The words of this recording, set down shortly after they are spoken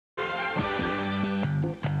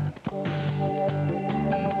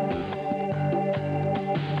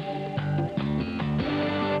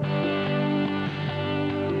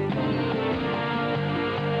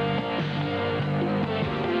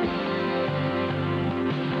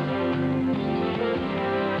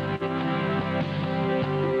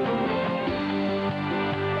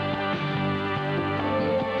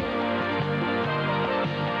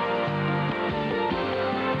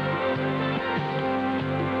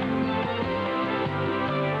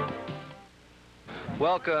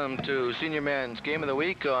Welcome to Senior Men's Game of the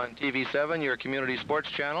Week on TV7, your community sports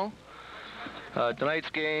channel. Tonight's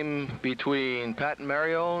game between Pat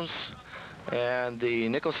Mario's and the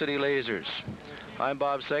Nickel City Lasers. I'm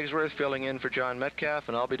Bob Segsworth, filling in for John Metcalf,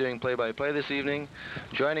 and I'll be doing play-by-play this evening.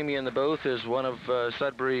 Joining me in the booth is one of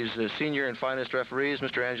Sudbury's senior and finest referees,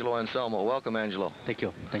 Mr. Angelo Anselmo. Welcome, Angelo. Thank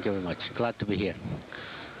you. Thank you very much. Glad to be here.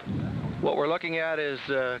 What we're looking at is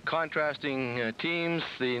contrasting teams.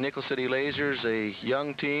 The Nickel City Lasers, a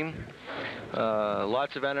young team,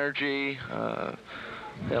 lots of energy and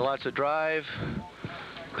lots of drive.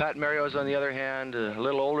 Pat Mario's, on the other hand, a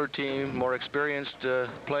little older team, more experienced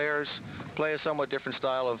players, play a somewhat different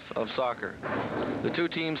style of soccer. The two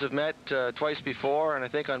teams have met twice before, and I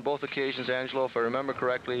think on both occasions, Angelo, if I remember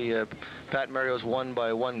correctly, Pat Mario's won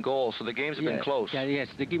by 1 goal, so the games have been close. Yes,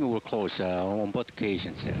 the games were close on both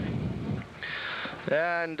occasions.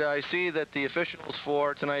 And I see that the officials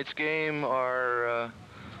for tonight's game are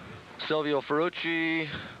Silvio Ferrucci,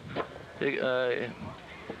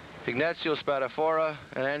 Ignazio Spadafora,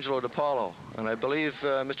 and Angelo DiPaolo. And I believe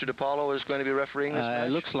Mr. DiPaolo is going to be refereeing this match?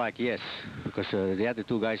 It looks like, yes, because the other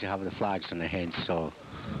two guys have the flags on their hands, so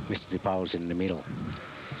Mr. DiPaolo's in the middle.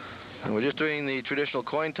 And we're just doing the traditional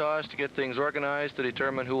coin toss to get things organized to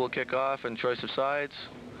determine who will kick off and choice of sides.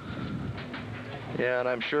 And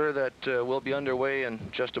I'm sure that we'll be underway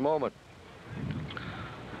in just a moment.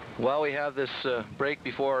 While we have this break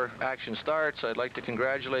before action starts, I'd like to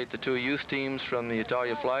congratulate the two youth teams from the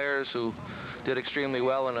Italia Flyers who did extremely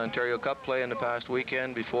well in Ontario Cup play in the past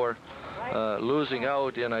weekend before losing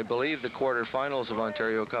out in, I believe, the quarterfinals of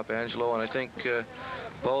Ontario Cup, Angelo. And I think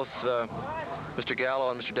both Mr.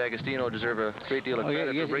 Gallo and Mr. D'Agostino deserve a great deal of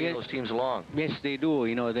credit for bringing those teams along. Yes, they do.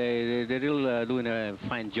 You know, they're really doing a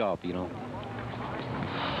fine job, you know.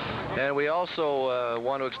 And we also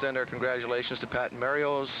want to extend our congratulations to Pat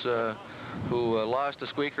Mario's, who lost a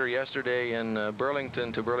squeaker yesterday in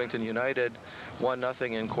Burlington to Burlington United,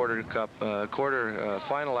 1-0 in quarter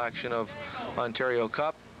final action of Ontario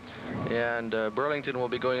Cup. And Burlington will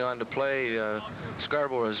be going on to play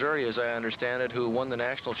Scarborough, Missouri, as I understand it, who won the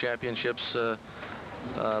national championships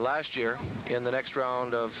last year in the next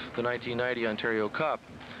round of the 1990 Ontario Cup.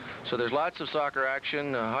 So there's lots of soccer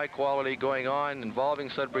action, high quality going on,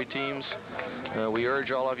 involving Sudbury teams. We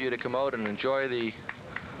urge all of you to come out and enjoy the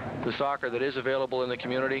soccer that is available in the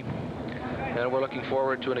community. And we're looking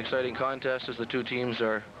forward to an exciting contest as the two teams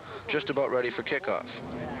are just about ready for kickoff.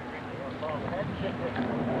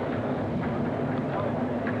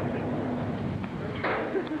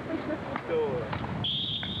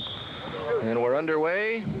 And we're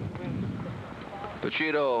underway.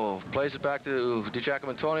 Pachito plays it back to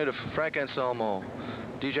DiGiacomo to Frank Anselmo.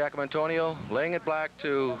 DiGiacomo laying it back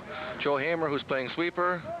to Joe Hamer, who's playing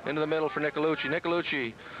sweeper, into the middle for Nicolucci.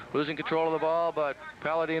 Nicolucci losing control of the ball, but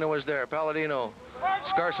Palladino was there. Palladino.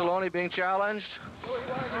 Scarcelloni being challenged.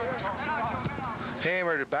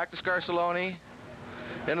 Hamer back to Scarcelloni.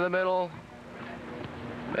 Into the middle.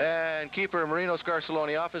 And keeper Marino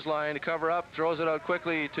Scarcelloni off his line to cover up, throws it out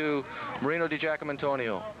quickly to Marino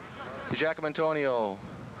DiGiacomo. DiGiacomo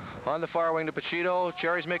on the far wing to Pachito.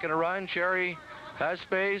 Cherry's making a run. Cherry has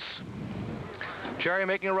space. Cherry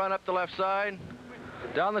making a run up the left side.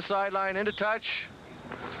 Down the sideline, into touch.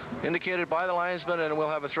 Indicated by the linesman, and we'll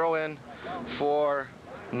have a throw-in for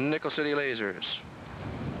Nickel City Lasers.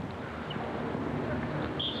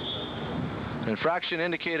 Infraction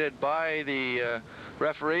indicated by the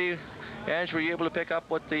referee. Ange, were you able to pick up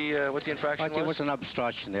what the infraction was? It was an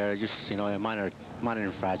obstruction there, just, you know, a minor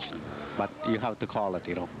infraction. But you have to call it,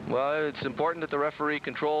 you know. Well, it's important that the referee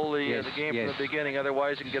control the game from the beginning,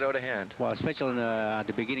 otherwise it can get out of hand. Well, especially at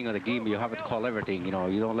the beginning of the game, you have to call everything, you know.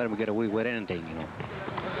 You don't let them get away with anything, you know.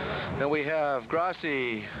 Then we have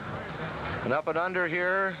Grassi, an up and under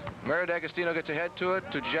here. Mario D'Agostino gets ahead to it,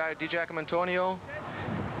 to DiGiacomo.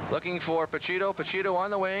 Looking for Pachito. Pachito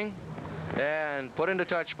on the wing. And put into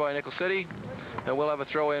touch by Nickel City, and we'll have a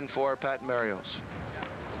throw-in for Pat Mario's.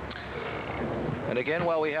 And again,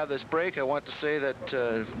 while we have this break, I want to say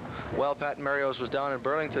that while Pat Mario's was down in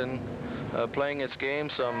Burlington playing its game,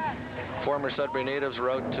 some former Sudbury natives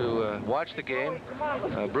were out to watch the game.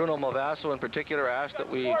 Bruno Malvaso in particular asked that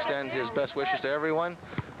we extend his best wishes to everyone.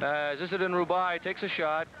 Zissedin Rubai takes a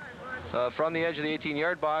shot from the edge of the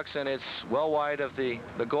 18-yard box, and it's well wide of the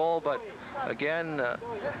goal, but again,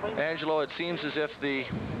 Angelo, it seems as if the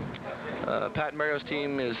Pat Mario's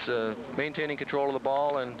team is maintaining control of the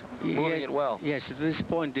ball and moving it well. Yes, at this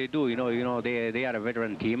point they do. You know, they are a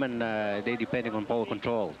veteran team, and they're depending on ball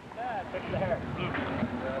control.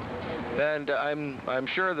 And I'm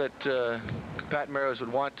sure that Pat Merrios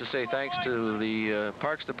would want to say thanks to the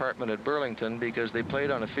Parks Department at Burlington, because they played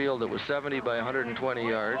on a field that was 70 by 120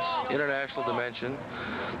 yards, international dimension.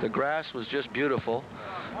 The grass was just beautiful,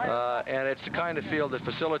 and it's the kind of field that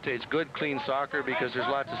facilitates good, clean soccer because there's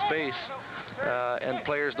lots of space, and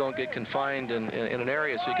players don't get confined in an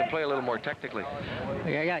area, so you can play a little more technically.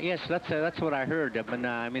 Yes, that's what I heard.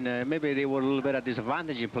 I mean, maybe they were a little bit at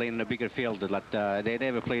disadvantage in playing in a bigger field, but they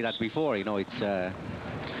never played that before. You know,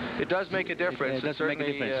 it does make a difference. It does make a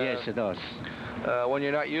difference. Yes, it does. When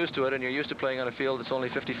you're not used to it, and you're used to playing on a field that's only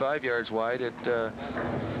 55 yards wide, it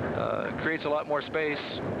creates a lot more space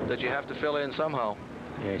that you have to fill in somehow.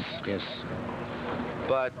 Yes, yes.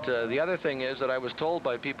 But the other thing is that I was told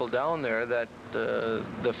by people down there that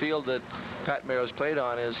the field that Pat Merrios played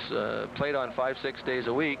on is played on 5-6 days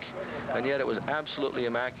a week, and yet it was absolutely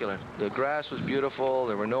immaculate. The grass was beautiful.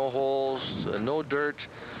 There were no holes, no dirt.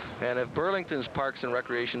 And if Burlington's Parks and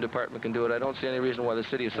Recreation Department can do it, I don't see any reason why the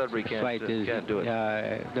city of Sudbury can't do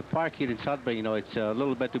it. The park here in Sudbury, you know, it's a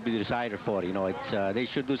little bit to be decided for. You know, they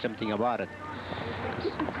should do something about it.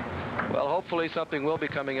 Well, hopefully something will be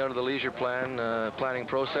coming out of the leisure planning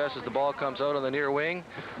process as the ball comes out on the near wing.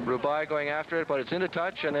 Rubai going after it, but it's into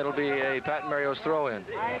touch, and it'll be a Pat Merrios throw-in.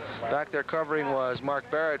 Back there covering was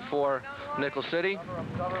Mark Barrett for Nickel City.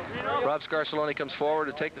 Rob Scarcelloni comes forward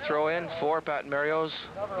to take the throw-in for Pat Merrios,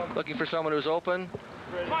 looking for someone who's open.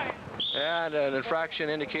 And an infraction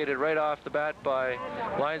indicated right off the bat by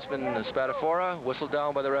linesman Spadafora, whistled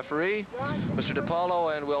down by the referee, Mr.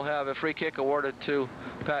 DiPaolo, and we'll have a free kick awarded to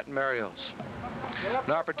Pat Merrios.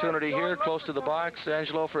 An opportunity here close to the box,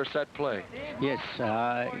 Angelo, for a set play. Yes,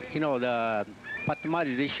 you know, the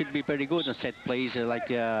Patamari, they should be pretty good on set plays, like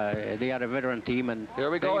they are a veteran team. And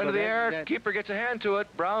here we go into the air. Keeper gets a hand to it,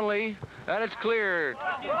 Brownlee, and it's cleared.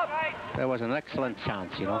 That was an excellent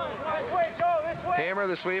chance, you know. Hamer,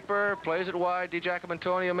 the sweeper, plays it wide.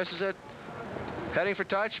 DiGiacomo misses it. Heading for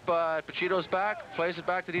touch, but Pachito's back, plays it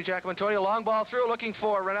back to DiGiacomo. Long ball through, looking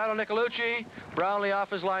for Renato Nicolucci. Brownlee off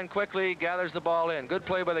his line quickly, gathers the ball in. Good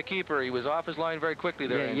play by the keeper. He was off his line very quickly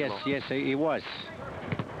there. Yeah, yes, he was.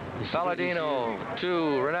 Palladino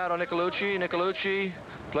to Renato Nicolucci. Nicolucci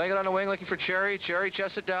playing it on the wing, looking for Cherry. Cherry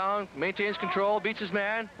chests it down, maintains control, beats his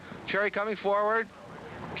man. Cherry coming forward,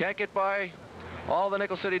 can't get by all the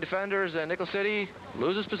Nickel City defenders, and Nickel City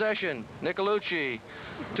loses possession. Nicolucci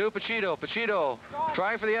to Pachito. Pachito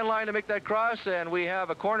trying for the end line to make that cross, and we have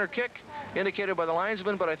a corner kick indicated by the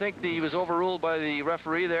linesman, but I think he was overruled by the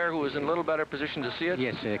referee there, who was in a little better position to see it.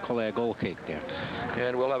 Yes, they call it a goal kick there.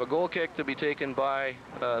 And we'll have a goal kick to be taken by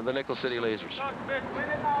the Nickel City Lasers.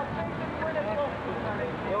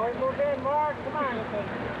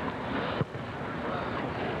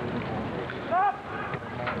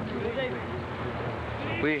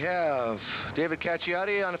 We have David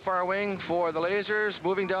Cacciati on the far wing for the Lasers,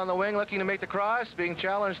 moving down the wing, looking to make the cross, being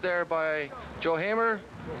challenged there by Joe Hamer.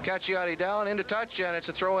 Cacciati down, into touch, and it's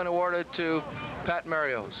a throw-in awarded to Pat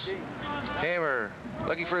Merrios. Hamer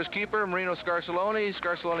looking for his keeper, Marino Scarcelloni.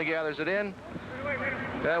 Scarcelloni gathers it in.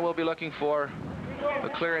 And we'll be looking for a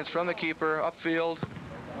clearance from the keeper, upfield.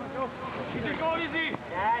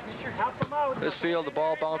 This field, the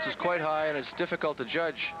ball bounces quite high, and it's difficult to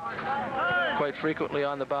judge quite frequently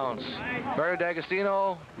on the bounce. Mario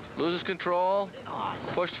D'Agostino loses control,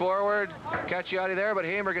 pushed forward. Cacciati there, but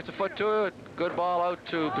Hamer gets a foot to it. Good ball out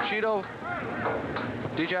to Pachito.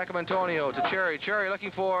 DiGiacomo to Cherry. Cherry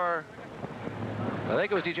looking for, I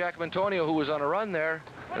think it was DiGiacomo who was on a run there,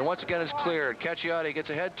 and once again it's cleared. Cacciati gets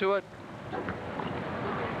ahead to it.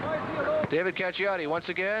 David Cacciati once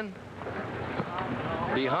again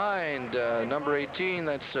behind number 18,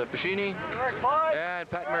 that's Pescini, and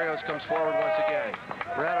Pat Merrios comes forward once again.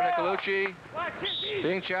 Renato Nicolucci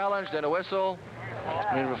being challenged, and a whistle,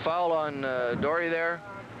 and a foul on Dory there.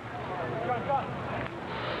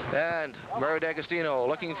 And Mario D'Agostino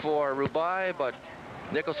looking for Rubai, but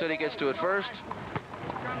Nickel City gets to it first.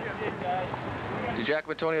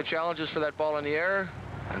 DiGiacomo challenges for that ball in the air.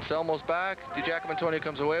 Anselmo's back. DiGiacomo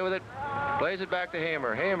comes away with it. Plays it back to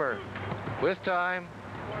Hamer. Hamer with time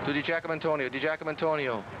to DiGiacomo.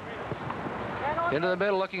 DiGiacomo into the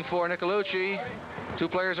middle looking for Nicolucci. Two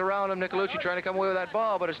players around him. Nicolucci trying to come away with that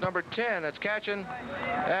ball, but it's number 10 that's catching.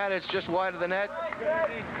 And it's just wide of the net.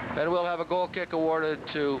 And we'll have a goal kick awarded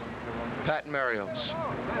to Pat Merrios.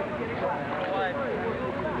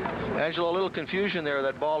 Angelo, a little confusion there,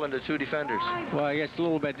 that ball into two defenders. Well, yes, a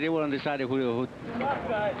little bit. They were undecided who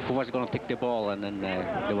was going to take the ball, and then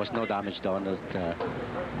there was no damage done.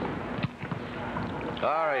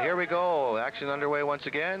 All right, here we go. Action underway once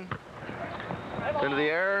again. Into the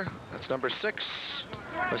air. That's number 6.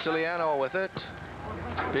 Vasiliano with it.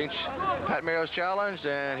 Pat Mario's challenged,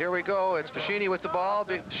 and here we go. It's Pescini with the ball.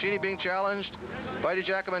 Pescini being challenged by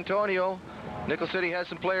DiGiacomo Antonio. Nickel City has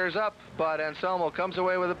some players up, but Anselmo comes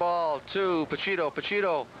away with the ball to Pachito.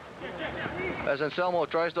 Pachito, as Anselmo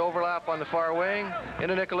tries to overlap on the far wing,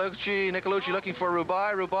 into Nicolucci. Nicolucci looking for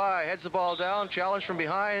Rubai. Rubai heads the ball down, challenged from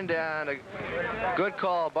behind, and a good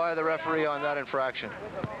call by the referee on that infraction.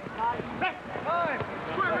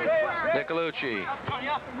 Nicolucci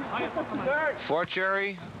for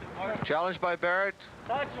Cherry, challenged by Barrett.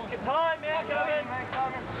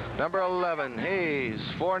 Number 11, Hayes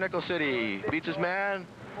for Nickel City, beats his man.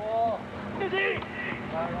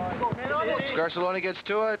 Scarcelloni gets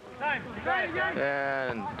to it,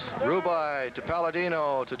 and Rubai to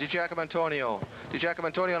Palladino, to DiGiacomo Antonio. DiGiacomo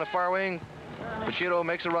Antonio on the far wing. Pachito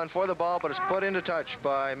makes a run for the ball, but it's put into touch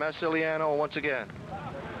by Massiliano once again.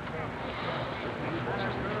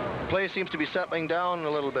 Play seems to be settling down a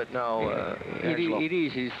little bit now. It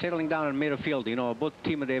is. He's settling down in midfield. You know, both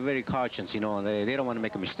teams, they're very cautious. You know, they don't want to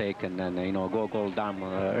make a mistake and then, you know, go goal down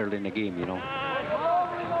early in the game, you know.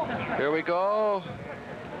 Here we go.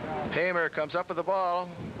 Hamer comes up with the ball.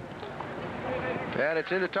 And it's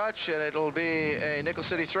into touch, and it'll be a Nickel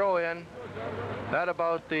City throw-in at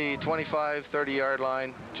about the 25, 30-yard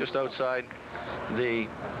line, just outside the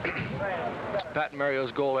Pat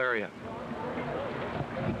Mario's goal area.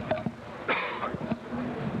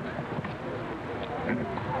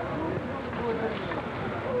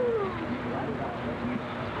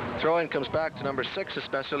 Throw-in comes back to number 6,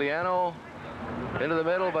 Espaciliano. Into the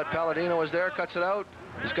middle, but Palladino was there, cuts it out.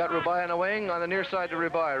 He's got Rubai on the wing, on the near side to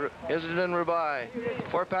Rubai. Isidin Rubai.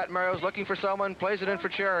 For Pat Mario's looking for someone, plays it in for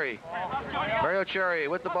Cherry. Mario Cherry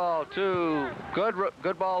with the ball to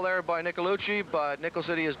good ball there by Nicolucci, but Nickel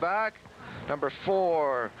City is back. Number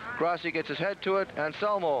 4, Grassi gets his head to it.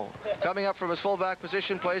 Anselmo coming up from his fullback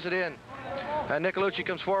position, plays it in. And Nicolucci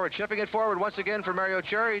comes forward, chipping it forward once again for Mario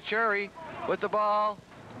Cherry. Cherry with the ball,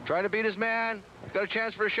 trying to beat his man. Got a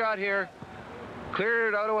chance for a shot here.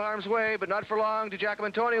 Cleared out of harm's way, but not for long. DiGiacomo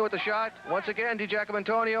Antonio with the shot. Once again, DiGiacomo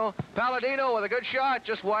Antonio. Palladino with a good shot,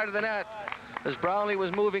 just wide of the net, as Brownlee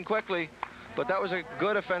was moving quickly. But that was a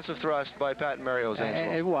good offensive thrust by Pat Mario's.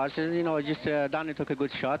 It was, you know, just Donnie took a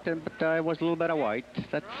good shot, but it was a little bit of white.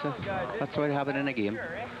 That's what happened in a game.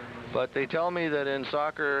 But they tell me that in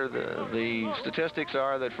soccer, the statistics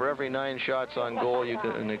are that for every 9 shots on goal, you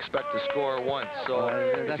can expect to score once. So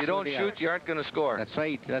if you don't shoot, you aren't going to score. That's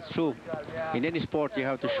right. That's true. In any sport, you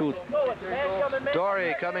have to shoot.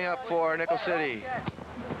 Dory coming up for Nickel City.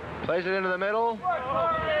 Plays it into the middle,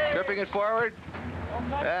 tripping it forward.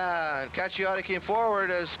 And Cacciati came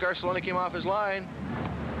forward as Scarcelloni came off his line.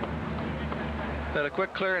 Had a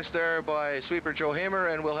quick clearance there by sweeper Joe Hamer,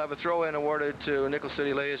 and we'll have a throw-in awarded to Nickel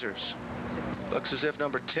City Lasers. Looks as if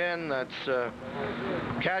number 10, that's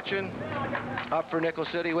Katchen, up for Nickel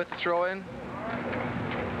City with the throw-in.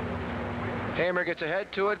 Hamer gets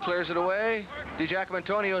ahead to it, clears it away. DiGiacomo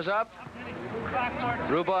Antonio's up.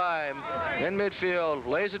 Rubai in midfield,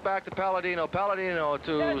 lays it back to Palladino. Palladino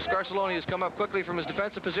to Scarcelloni, who's come up quickly from his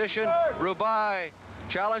defensive position. Rubai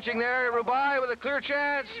challenging there. Rubai with a clear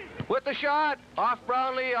chance with the shot. Off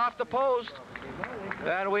Brownlee, off the post.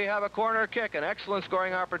 And we have a corner kick. An excellent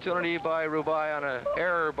scoring opportunity by Rubai on an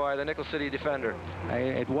error by the Nickel City defender.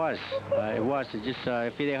 It was. It just,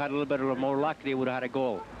 if they had a little bit more luck, they would have had a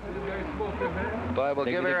goal. But we'll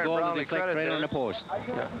give Aaron Brownlee credit right there. on the post.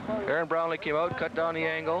 Yeah. Aaron Brownlee came out, cut down the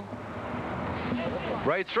angle.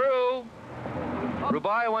 Right through.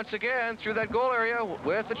 Rubai once again through that goal area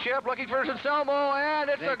with the chip, looking for Anselmo, and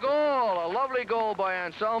it's a goal. A lovely goal by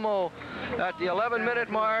Anselmo at the 11-minute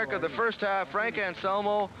mark of the first half. Frank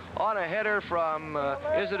Anselmo on a header from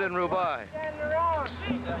Isidin Rubai.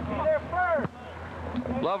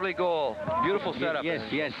 Lovely goal. Beautiful setup.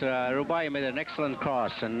 Yes. Rubai made an excellent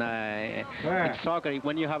cross. And in soccer,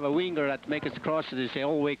 when you have a winger that makes crosses, they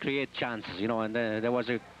always create chances, you know, and there was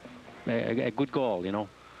a good goal, you know.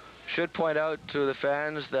 Should point out to the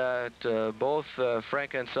fans that both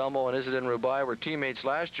Frank Anselmo and Isidin Rubai were teammates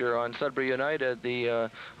last year on Sudbury United, the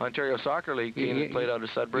Ontario Soccer League team that played out of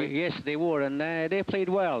Sudbury. Yes, they were, and they played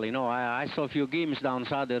well. You know, I saw a few games down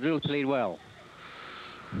south. They really played well.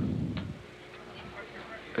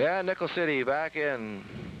 Yeah, Nickel City back in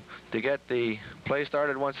to get the play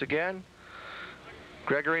started once again.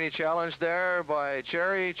 Gregorini challenged there by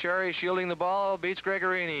Cherry. Cherry shielding the ball, beats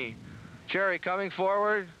Gregorini. Cherry coming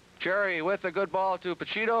forward. Cherry with a good ball to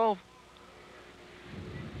Pachito.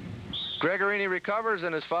 Gregorini recovers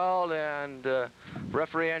and is fouled, and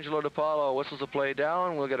referee Angelo DiPaolo whistles the play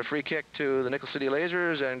down. We'll get a free kick to the Nickel City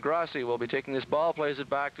Lasers, and Grassi will be taking this ball, plays it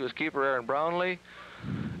back to his keeper, Aaron Brownlee.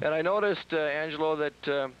 And I noticed, Angelo,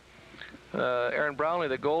 that Aaron Brownlee,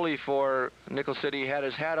 the goalie for Nickel City, had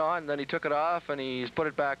his hat on, then he took it off, and he's put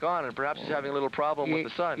it back on, and perhaps he's having a little problem with the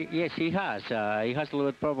sun. Yes, he has. He has a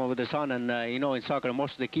little bit problem with the sun, and you know, in soccer,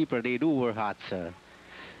 most of the keeper, they do wear hats.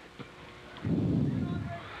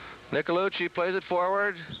 Nicolucci plays it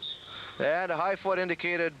forward, and a high foot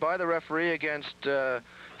indicated by the referee against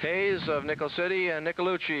Hayes of Nickel City, and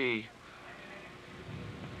Nicolucci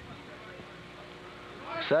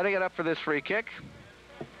setting it up for this free kick.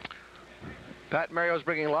 Pat Mario's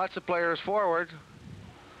bringing lots of players forward.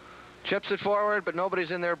 Chips it forward, but nobody's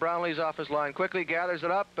in there. Brownlee's off his line. Quickly gathers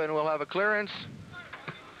it up, and we'll have a clearance.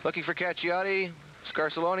 Looking for Cacciati.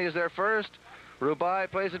 Scarcelloni is there first. Rubai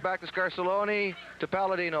plays it back to Scarcelloni, to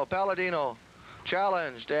Palladino. Palladino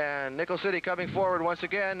challenged, and Nickel City coming forward once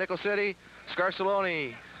again. Nickel City,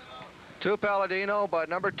 Scarcelloni to Palladino, but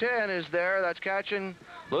number 10 is there. That's Kachin.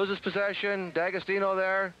 Loses possession. D'Agostino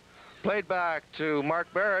there. Played back to Mark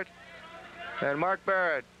Barrett. And Mark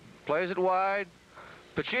Barrett plays it wide.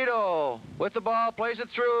 Pachito with the ball, plays it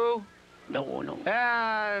through. No.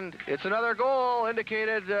 And it's another goal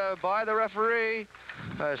indicated by the referee.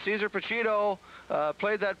 Cesar Pachito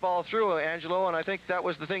played that ball through, Angelo, and I think that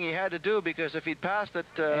was the thing he had to do, because if he'd passed it,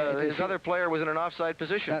 his other player was in an offside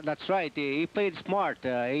position. That's right. He played smart.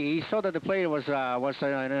 He saw that the player was in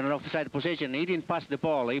an offside position. He didn't pass the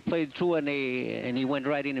ball. He played through, and he went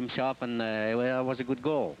right in himself, and it was a good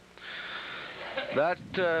goal. That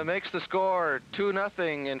makes the score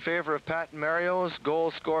 2-0 in favor of Pat Mario's.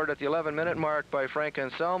 Goal scored at the 11-minute mark by Frank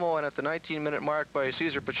Anselmo, and at the 19-minute mark by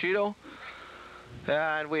Cesar Pachito.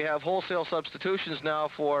 And we have wholesale substitutions now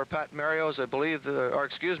for Pat Mario's, I believe, or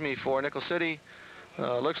excuse me, for Nickel City.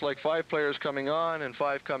 Looks like 5 players coming on and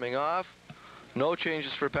 5 coming off. No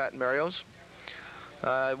changes for Pat Mario's.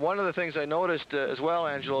 One of the things I noticed as well,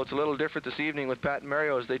 Angelo, it's a little different this evening with Pat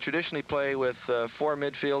Mario's. They traditionally play with 4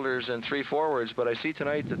 midfielders and 3 forwards, but I see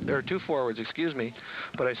tonight that, or 2 forwards, excuse me,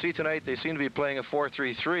 but I see tonight they seem to be playing a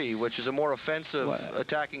 4-3-3, which is a more offensive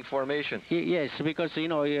attacking formation. Yes, because you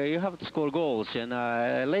know you have to score goals, and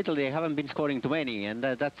lately they haven't been scoring too many, and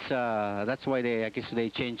that's why I guess they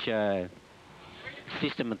change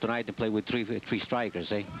system tonight to play with three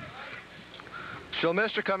strikers, eh?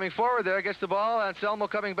 Schulmister coming forward there, gets the ball. Anselmo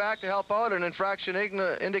coming back to help out. An infraction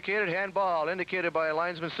indicated, handball indicated by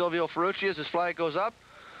linesman Silvio Ferrucci as his flag goes up.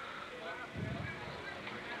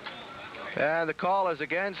 And the call is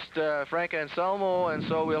against Frank Anselmo, and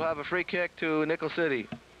so we'll have a free kick to Nickel City.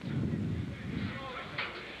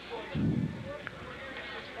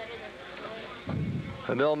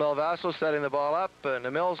 Emil Melvaso setting the ball up, and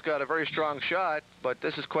Emil's got a very strong shot, but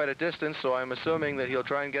this is quite a distance, so I'm assuming that he'll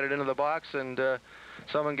try and get it into the box and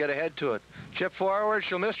someone get ahead to it. Chip forward,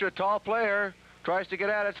 Schulmister, a tall player, tries to get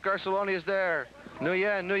at it. Scarcelloni is there.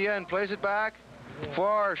 Nguyen plays it back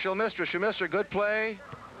for Schulmister. Schulmister, good play,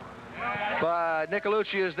 but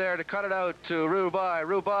Nicolucci is there to cut it out to Rubai.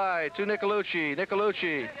 Rubai to Nicolucci.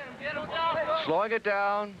 Nicolucci slowing it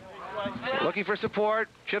down. Looking for support,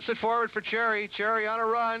 chips it forward for Cherry. Cherry on a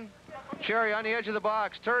run. Cherry on the edge of the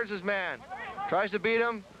box, turns his man. Tries to beat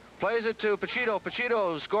him, plays it to Pachito.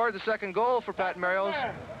 Pachito scored the second goal for Pat Mario's.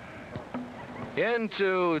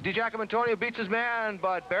 Into DiGiacomo, beats his man,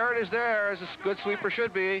 but Barrett is there, as a good sweeper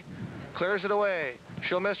should be. Clears it away.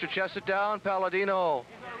 Schulmister chests it down. Palladino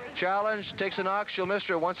challenge, takes a knock.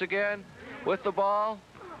 Schulmister once again with the ball.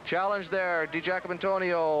 Challenge there,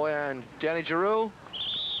 DiGiacomo and Danny Giroux.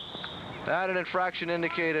 And an infraction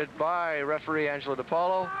indicated by referee Angelo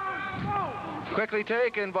DiPaolo. Quickly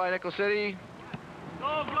taken by Nickel City.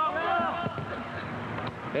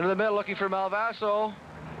 Into the middle looking for Malvaso.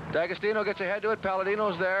 D'Agostino gets ahead to it.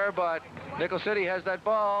 Palladino's there, but Nickel City has that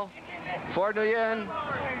ball. For Nguyen.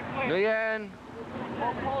 Nguyen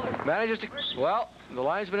manages to... Well, the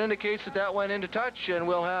linesman indicates that that went into touch, and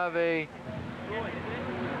we'll have a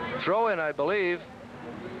throw-in, I believe.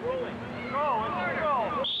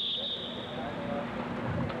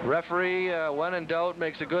 Referee, when in doubt,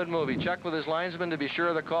 makes a good move. He checked with his linesman to be sure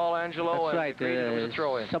of the call, Angelo. That's right. It was a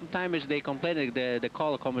throw-in. Sometimes they complain the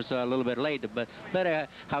call comes a little bit late, but better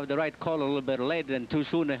have the right call a little bit late than too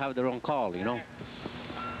soon they have the wrong call, you know.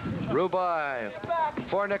 Rubai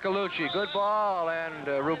for Nicolucci. Good ball, and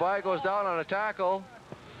Rubai goes down on a tackle.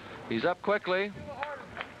 He's up quickly.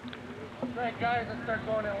 Right, guys, let's start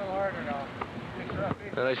going in a little harder now.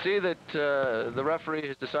 And I see that the referee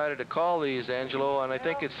has decided to call these, Angelo, and I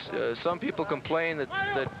think it's some people complain that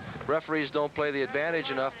referees don't play the advantage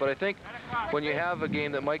enough, but I think when you have a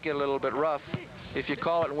game that might get a little bit rough, if you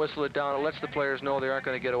call it and whistle it down, it lets the players know they aren't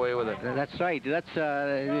going to get away with it. That's right.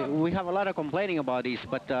 We have a lot of complaining about this,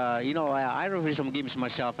 but you know, I referee some games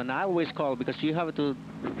myself, and I always call because you have to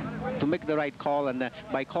make the right call, and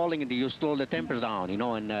by calling it, you slow the tempers down, you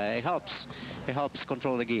know, and it helps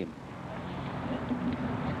control the game.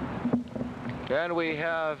 And we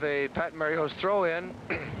have a Pat Mario's throw-in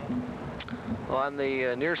on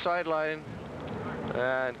the near sideline,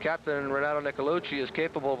 and Captain Renato Nicolucci is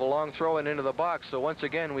capable of a long throw-in into the box. So once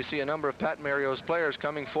again, we see a number of Pat Mario's players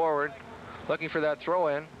coming forward, looking for that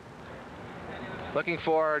throw-in. Looking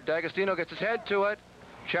for D'Agostino, gets his head to it.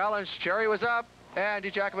 Challenge, Cherry was up, and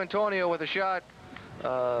DiGiacomo with a shot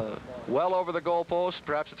well over the goalpost,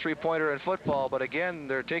 perhaps a three-pointer in football, but again,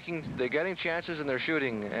 they're getting chances and they're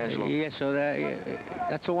shooting, Angelo. Yes, so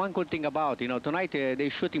that's the one good thing about, you know, tonight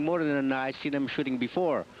they're shooting more than I see them shooting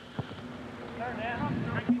before.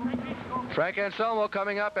 Frank Anselmo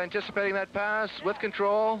coming up, anticipating that pass with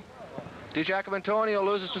control. DiGiacomo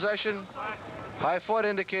loses possession. High foot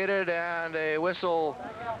indicated, and a whistle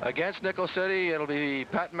against Nickel City. It'll be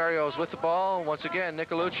Pat Mario's with the ball. Once again,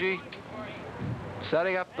 Nicolucci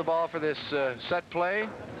setting up the ball for this set play.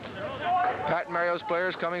 Pat Mario's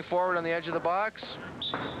players coming forward on the edge of the box.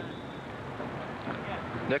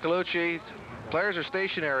 Nicolucci, players are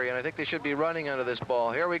stationary, and I think they should be running under this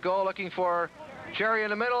ball. Here we go, looking for Cherry in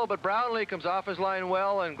the middle, but Brownlee comes off his line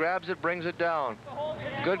well and grabs it, brings it down.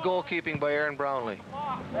 Good goalkeeping by Aaron Brownlee.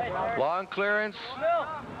 Long clearance.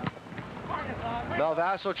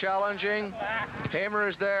 Malvaso challenging. Hamer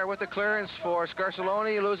is there with the clearance for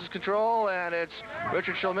Scarcelloni. He loses control, and it's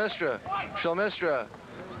Richard Shilmistra.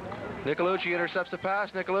 Nicolucci intercepts the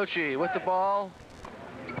pass. Nicolucci with the ball,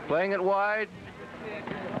 playing it wide.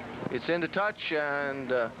 It's into touch,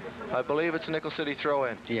 and I believe it's a Nickel City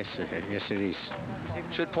throw-in. Yes, yes it is.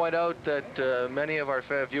 Should point out that many of our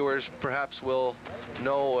viewers perhaps will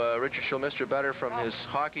know Richard Shilmistra better from his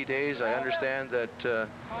hockey days. I understand that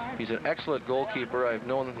he's an excellent goalkeeper. I've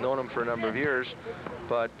known him for a number of years,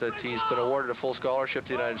 but that he's been awarded a full scholarship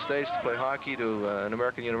to the United States to play hockey to an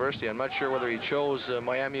American university. I'm not sure whether he chose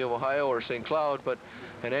Miami of Ohio or St. Cloud, but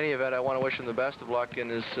in any event, I want to wish him the best of luck in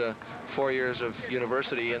his 4 years of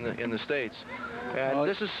university in the States. And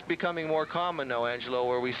this is becoming more common now, Angelo,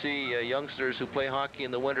 where we see youngsters who play hockey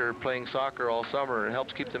in the winter playing soccer all summer. It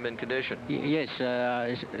helps keep them in condition. Yes,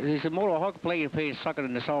 there's more hockey playing soccer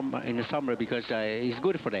in the summer because it's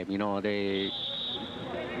good for them. You know, it's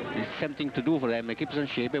something to do for them. It keeps them in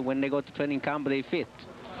shape, and when they go to training camp, they fit.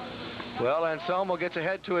 Well, Anselmo gets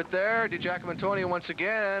ahead to it there. DiGiacomo once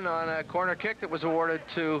again on a corner kick that was awarded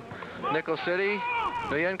to Nickel City.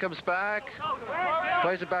 Nguyen comes back,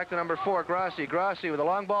 plays it back to number 4, Grassi. Grassi with a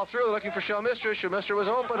long ball through, looking for Shilmistra. Shilmistra was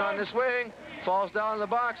open on this wing, falls down in the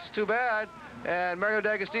box, too bad. And Mario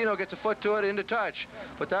D'Agostino gets a foot to it into touch.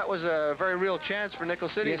 But that was a very real chance for Nickel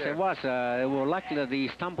City. Yes, there. It was. It was lucky that he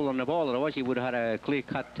stumbled on the ball, otherwise he would have had a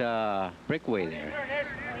clear-cut breakaway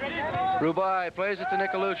there. Rubai plays it to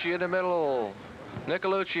Nicolucci in the middle.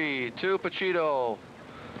 Nicolucci to Pachito.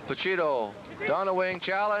 Pachito down the wing,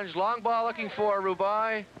 challenge, long ball looking for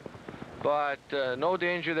Rubai, but no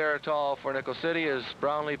danger there at all for Nickel City as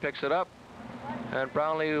Brownlee picks it up, and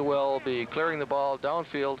Brownlee will be clearing the ball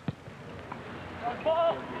downfield.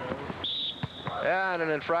 And an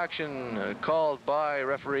infraction called by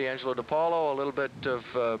referee Angelo DiPaolo, a little bit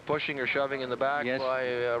of pushing or shoving in the back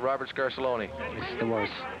by Robert Scarcelloni. Yes, it was.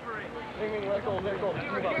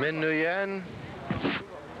 Min Nguyen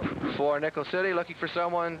for Nickel City, looking for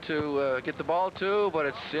someone to get the ball to, but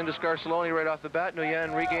it's into Scarcelloni right off the bat.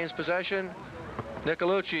 Nguyen regains possession.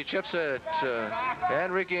 Nicolucci chips it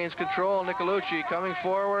and regains control. Nicolucci coming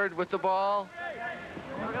forward with the ball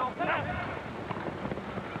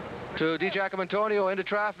to DiGiacomo into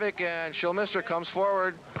traffic, and Shilmistra comes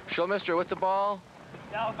forward. Shilmistra with the ball.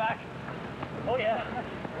 Now back. Oh,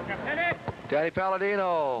 yeah. Danny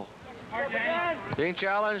Palladino being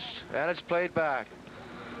challenged, and it's played back.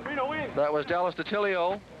 That was Dallas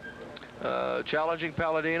DiTilio challenging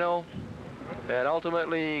Palladino, and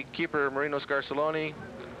ultimately keeper Marino Scarcelloni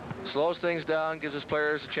slows things down, gives his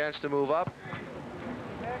players a chance to move up.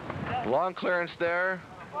 Long clearance there,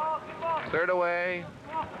 cleared away.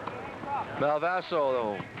 Malvaso,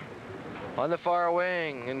 though, on the far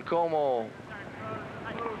wing in Como.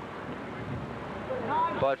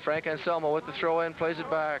 But Frank Anselmo with the throw-in, plays it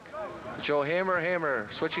back. Joe Hamer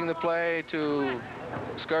switching the play to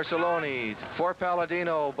Scarcelloni for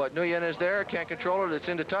Palladino, but Nguyen is there, can't control it, it's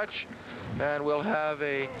into touch, and we'll have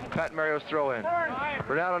a Pat Mario's throw-in.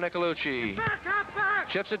 Renato Nicolucci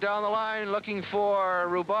chips it down the line, looking for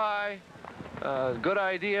Rubai. Good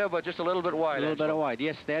idea, but just a little bit wide. A little bit wide.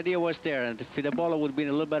 Yes, the idea was there, and if the ball would have been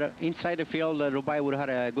a little bit inside the field, Rubai would have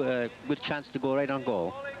had a good chance to go right on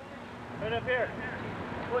goal. Right up here.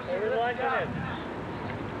 Push it. Line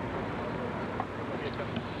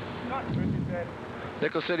it.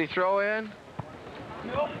 Nickel City throw in.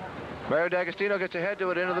 Mario D'Agostino gets ahead to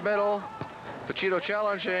it into the middle. Pachito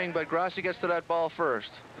challenging, but Grassi gets to that ball first.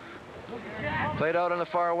 Played out on the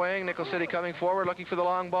far wing. Nickel City coming forward, looking for the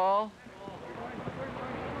long ball.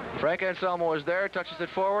 Frank Anselmo is there, touches it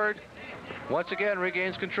forward. Once again,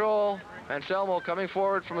 regains control. Anselmo coming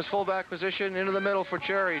forward from his fullback position into the middle for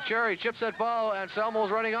Cherry. Cherry chips that ball.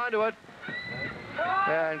 Anselmo's running onto it.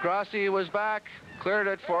 And Grassi was back, cleared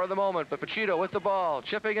it for the moment. But Pachito with the ball,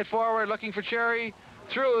 chipping it forward, looking for Cherry.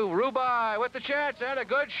 Through, Rubai with the chance, and a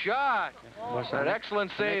good shot. An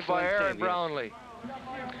excellent save by Aaron Brownlee.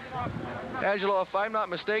 Angelo, if I'm not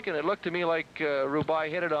mistaken, it looked to me like Rubai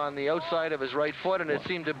hit it on the outside of his right foot, and it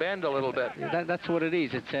seemed to bend a little bit. That's what it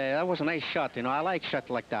is. That was a nice shot. You know, I like shots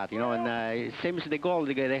like that. You know, and same as the goal,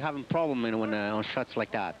 they have a problem on shots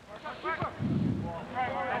like that.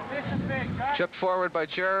 Chipped forward by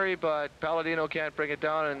Cherry, but Palladino can't bring it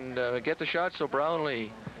down and get the shot. So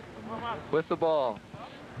Brownlee with the ball.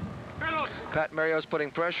 Pat Mario's putting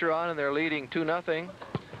pressure on, and they're leading 2-0.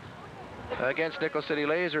 Against Nickel City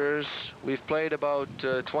Lasers, we've played about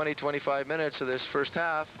 20-25 minutes of this first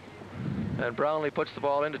half, and Brownlee puts the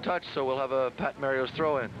ball into touch, so we'll have a Pat Mario's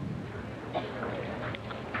throw-in.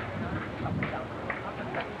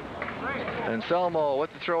 Anselmo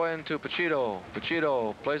with the throw-in to Pachito.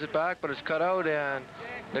 Pachito plays it back, but it's cut out, and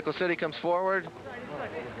Nickel City comes forward.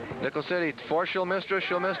 Nickel City for Shilmistra.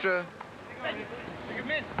 Shilmistra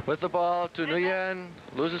with the ball to Nguyen,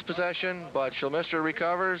 loses possession, but Shilmistra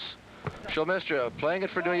recovers. Shilmistra playing it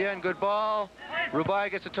for Nguyen, good ball. Rubai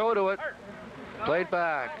gets a toe to it, played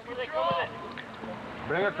back.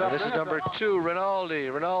 And this is number 2, Rinaldi.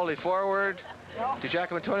 Rinaldi forward.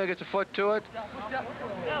 DiGiacomo Antonio gets a foot to it.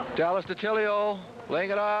 Dallas DiTilio laying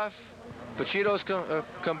it off. Pachito's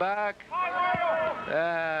come back.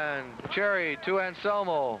 And Cherry to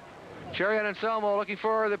Anselmo. Cherry and Anselmo looking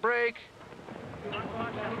for the break.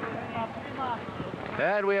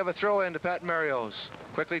 And we have a throw in to Pat Mario's.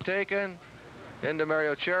 Quickly taken into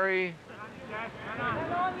Mario Cherry.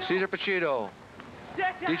 Cesar Pachito.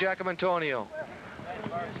 DiGiacomo Antonio.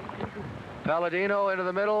 Palladino into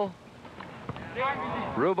the middle.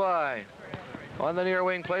 Rubai on the near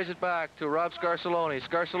wing plays it back to Rob Scarcelloni.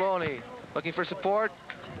 Scarcelloni looking for support.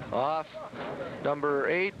 Off number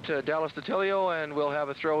 8, Dallas DiTilio, and we'll have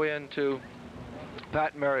a throw in to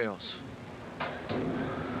Pat Mario's.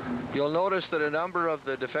 You'll notice that a number of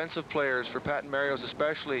the defensive players for Pat Mario's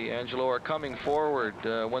especially, Angelo, are coming forward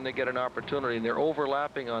when they get an opportunity, and they're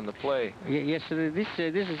overlapping on the play. Yes,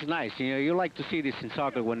 this is nice. You know, you like to see this in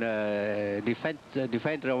soccer when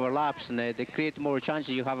defender overlaps and they create more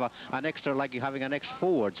chances. You have an extra, like you're having an extra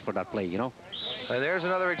forwards for that play, you know. And there's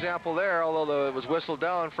another example there, although it was whistled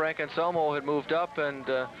down. Frank Anselmo had moved up and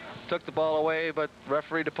took the ball away, but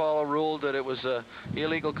referee DePaula ruled that it was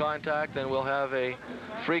illegal contact, and we'll have a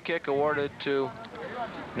free kick awarded to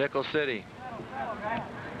Nickel City.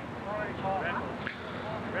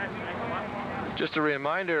 Just a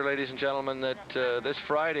reminder, ladies and gentlemen, that this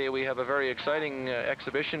Friday we have a very exciting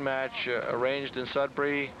exhibition match arranged in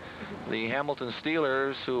Sudbury. The Hamilton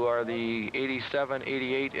Steelers, who are the 87,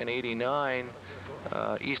 88, and 89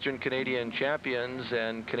 Eastern Canadian champions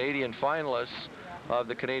and Canadian finalists of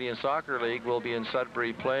the Canadian Soccer League, will be in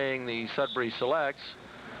Sudbury playing the Sudbury Selects.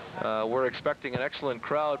 We're expecting an excellent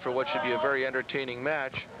crowd for what should be a very entertaining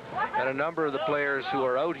match. And a number of the players who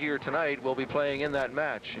are out here tonight will be playing in that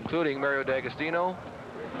match, including Mario D'Agostino,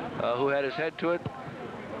 who had his head to it.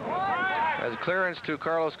 As clearance to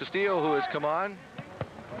Carlos Castillo, who has come on.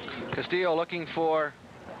 Castillo looking for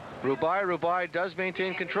Rubai. Rubai does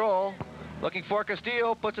maintain control. Looking for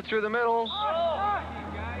Castillo, puts it through the middle.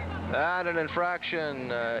 And an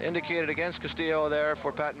infraction indicated against Castillo there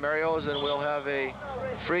for Pat Mario's, and we'll have a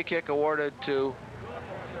free kick awarded to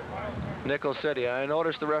Nickel City. I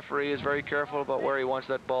noticed the referee is very careful about where he wants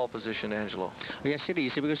that ball position, Angelo. Yes, it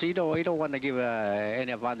is, because you don't want to give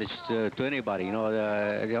any advantage to anybody. You know,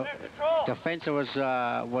 the fencer was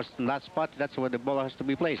in that spot. That's where the ball has to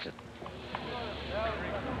be placed.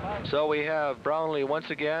 So we have Brownlee once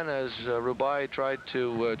again as Rubai tried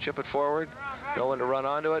to chip it forward. No one to run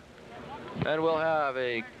onto it. And we'll have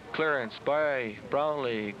a clearance by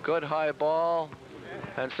Brownlee. Good high ball.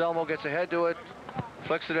 Anselmo gets ahead to it.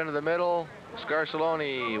 Flicks it into the middle.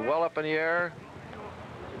 Scarcelloni well up in the air.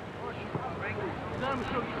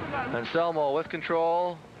 Anselmo with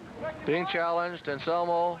control. being challenged.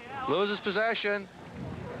 Anselmo loses possession.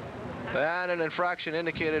 And an infraction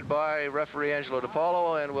indicated by referee Angelo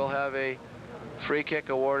DiPaolo, and we'll have a free kick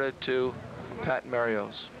awarded to Pat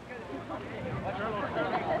Marios.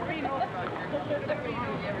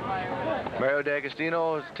 Mario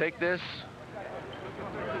D'Agostino take this.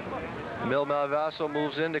 Emil Malvaso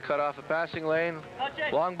moves in to cut off a passing lane.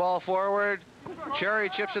 Long ball forward. Cherry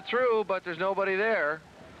chips it through, but there's nobody there.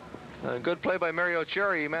 Good play by Mario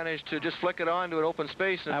Cherry. He managed to just flick it onto an open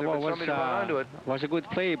space, and there was somebody to run onto it. Was a good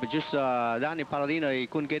play, but just Danny Palladino, he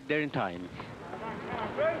couldn't get there in time.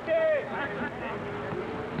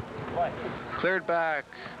 Cleared back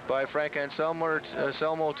by Frank Anselmo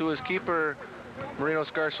to his keeper, Marino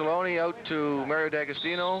Scarsoloni, out to Mario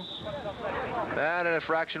D'Agostino. And an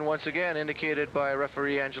infraction once again indicated by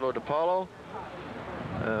referee Angelo DiPaolo.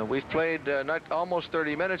 We've played almost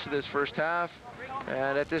 30 minutes of this first half.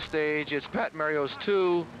 And at this stage, it's Pat Marios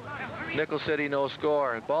 2, Nickel City no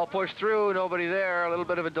score. Ball pushed through, nobody there, a little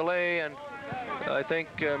bit of a delay, and I think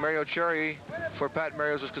Mario Cherry for Pat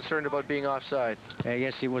Marios was concerned about being offside.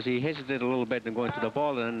 Yes, he was. He hesitated a little bit in going to the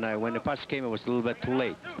ball, and when the pass came, it was a little bit too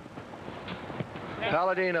late.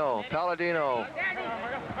 Palladino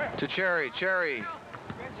to Cherry. Cherry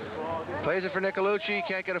plays it for Nicolucci,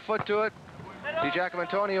 can't get a foot to it.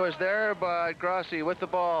 DiGiacomo is there, but Grassi with the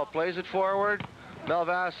ball, plays it forward.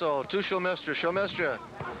 Malvaso to Shilmistra,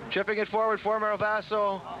 chipping it forward for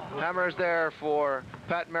Malvaso. Hammer's there for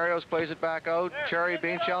Pat Marios, plays it back out. Cherry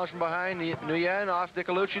being challenged from behind. Nguyen off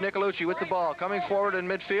Nicolucci. Nicolucci with the ball, coming forward in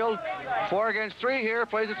midfield. 4 against 3 here,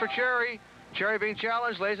 plays it for Cherry. Cherry being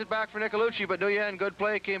challenged, lays it back for Nicolucci, but Nguyen, good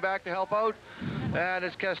play, came back to help out. And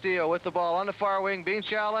it's Castillo with the ball on the far wing, being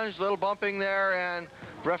challenged, little bumping there, and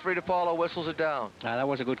referee DiPaolo whistles it down. That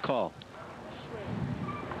was a good call.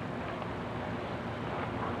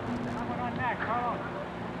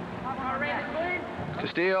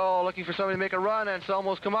 Castillo looking for somebody to make a run.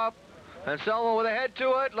 Anselmo's come up. Anselmo with a head to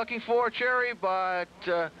it, looking for Cherry, but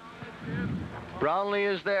Brownlee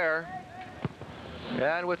is there.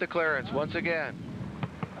 And with the clearance once again.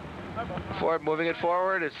 Ford moving it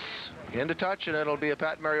forward. It's into touch, and it'll be a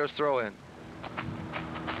Pat Marios throw-in.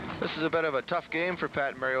 This is a bit of a tough game for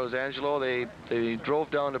Pat Marios, Angelo. They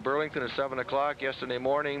drove down to Burlington at 7 o'clock yesterday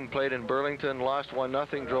morning, played in Burlington, lost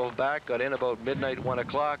 1-0, drove back, got in about midnight, 1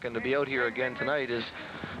 o'clock, and to be out here again tonight is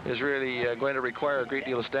really going to require a great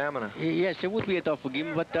deal of stamina. Yes, it would be a tough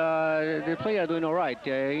game, but the players are doing all right.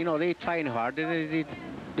 You know, they're trying hard.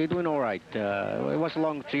 They're doing all right. It was a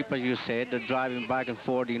long trip, as you said, driving back and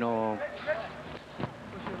forth, you know.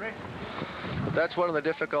 That's one of the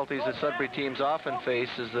difficulties that Sudbury teams often face,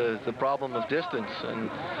 is the problem of distance. And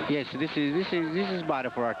yes, this is bad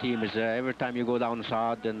for our team. Is every time you go down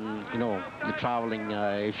south, and you know the traveling.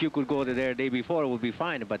 If you could go to there the day before, it would be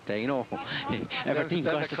fine. But you know, everything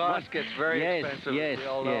then the cost gets very expensive. Yes, we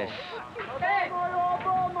all know. yes.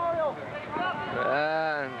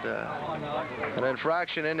 And an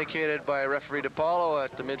infraction indicated by referee DiPaolo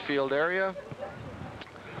at the midfield area.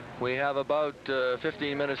 We have about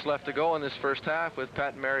 15 minutes left to go in this first half, with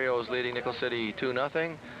Pat Marios leading Nickel City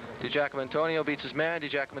 2-0. DiGiacomo beats his man.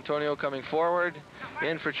 DiGiacomo coming forward.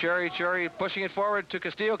 In for Cherry. Cherry pushing it forward to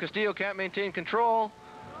Castillo. Castillo can't maintain control.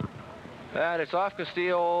 And it's off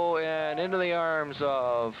Castillo and into the arms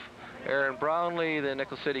of Aaron Brownlee, the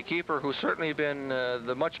Nickel City keeper, who's certainly been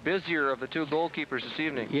the much busier of the 2 goalkeepers this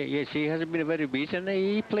evening. Yes, he has been very busy, and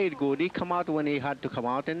he played good. He come out when he had to come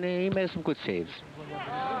out, and he made some good saves.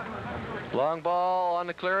 Long ball on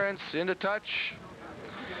the clearance, into touch,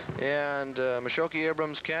 and Mashoki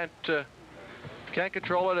Abrams can't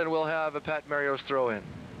control it, and we'll have a Pat Marios throw in.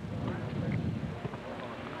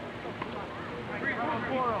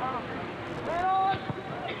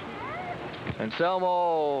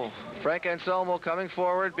 Frank Anselmo coming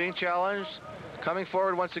forward, being challenged, coming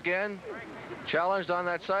forward once again, challenged on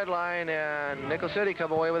that sideline, and Nickel City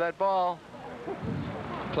come away with that ball,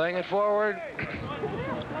 playing it forward.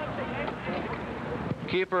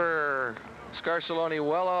 Keeper Scarsoloni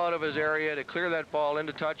well out of his area to clear that ball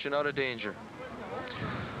into touch and out of danger.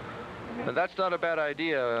 And that's not a bad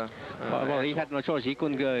idea. Well, he had no choice. He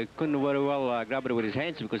couldn't very well grab it with his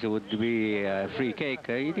hands, because it would be a free kick.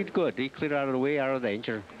 He did good. He cleared out of the way, out of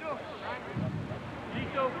danger.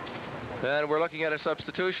 And we're looking at a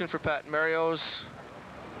substitution for Pat Marios.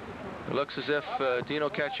 It looks as if Dino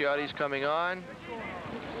Cacciotti's coming on.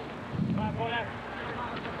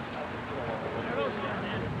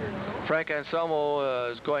 Frank Anselmo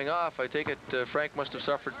is going off. I take it Frank must have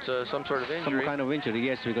suffered some sort of injury. Some kind of injury,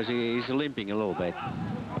 yes, because he's limping a little bit.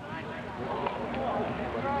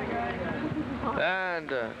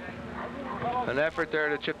 And An effort there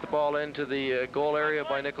to chip the ball into the goal area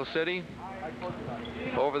by Nickel City.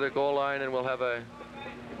 Over the goal line, and we'll have a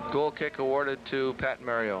goal kick awarded to Pat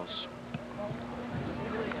Marios.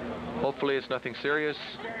 Hopefully it's nothing serious,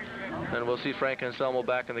 and we'll see Frank Anselmo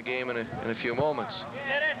back in the game in a few moments.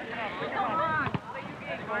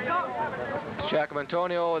 Jacob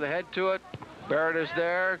Antonio with a head to it. Barrett is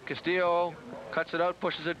there. Castillo cuts it out,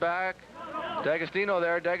 pushes it back. D'Agostino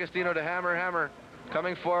there. D'Agostino to Hammer.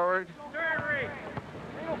 Coming forward.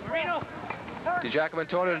 Jacob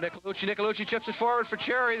Antonio to Nicolucci. Nicolucci chips it forward for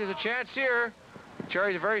Cherry. There's a chance here.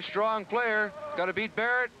 Cherry's a very strong player. Got to beat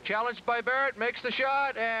Barrett. Challenged by Barrett. Makes the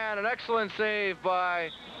shot, and an excellent save by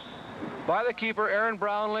the keeper, Aaron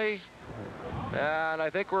Brownlee. And I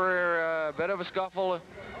think we're a bit of a scuffle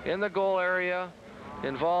in the goal area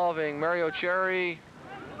involving Mario Cherry,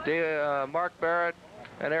 Mark Barrett,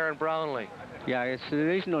 and Aaron Brownlee. Yeah,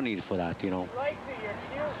 there is no need for that, you know.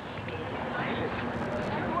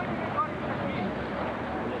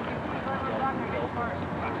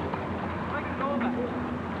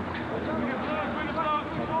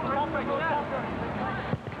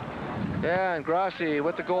 Yeah, and Grassi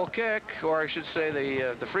with the goal kick, or I should say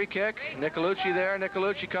the free kick. Nicolucci there.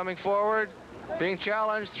 Nicolucci coming forward, being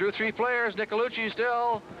challenged through three players. Nicolucci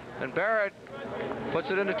still, and Barrett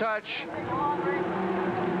puts it into touch.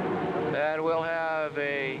 And we'll have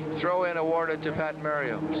a throw-in awarded to Pat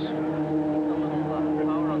Marios.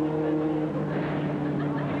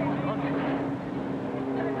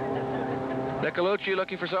 Nicolucci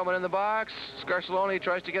looking for someone in the box. Scarcelloni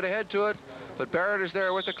tries to get ahead to it, but Barrett is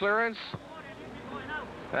there with the clearance.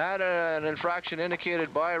 And an infraction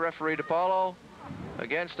indicated by referee DePaulo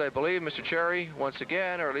against, I believe, Mr. Cherry once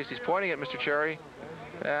again, or at least he's pointing at Mr. Cherry.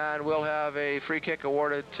 And we'll have a free kick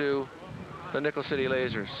awarded to the Nickel City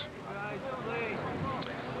Lasers.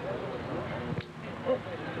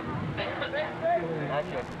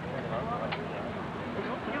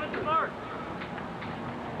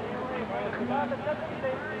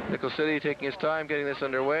 Nickel City taking his time getting this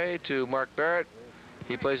underway to Mark Barrett.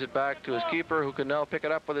 He plays it back to his keeper, who can now pick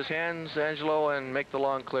it up with his hands, Angelo, and make the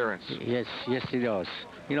long clearance. Yes, he does.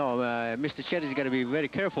 You know, Mr. Cherry's got to be very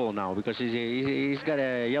careful now because he's got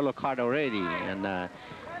a yellow card already, and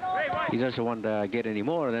he doesn't want to get any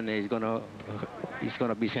more. Then he's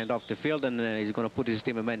gonna be sent off the field, and he's gonna put his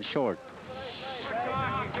team a man short.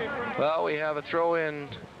 Well, we have a throw-in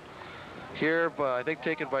here, I think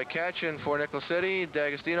taken by Kachin for Nickel City.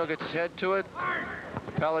 D'Agostino gets his head to it.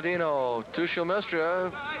 Palladino to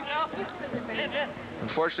Shilmistra.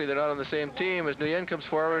 Unfortunately, they're not on the same team as Nguyen comes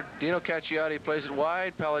forward. Dino Cacciati plays it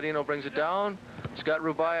wide. Palladino brings it down. He's got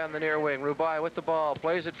Rubai on the near wing. Rubai with the ball.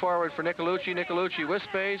 Plays it forward for Nicolucci. Nicolucci with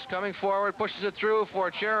space. Coming forward. Pushes it through for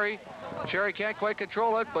Cherry. Cherry can't quite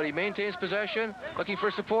control it, but he maintains possession. Looking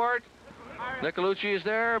for support. Nicolucci is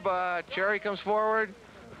there, but Cherry comes forward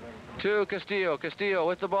to Castillo. Castillo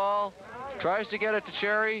with the ball. Tries to get it to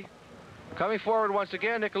Cherry. Coming forward once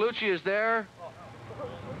again. Nicolucci is there.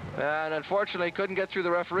 And unfortunately couldn't get through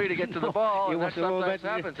the referee to get to the ball. And that sometimes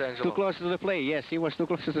happens, Angelo. Too close to the play. Yes, he was too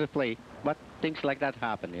close to the play. But things like that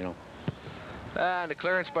happen, you know. And a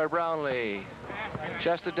clearance by Brownlee.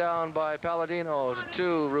 Chested down by Palladino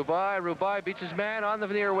to Rubai. Rubai beats his man on the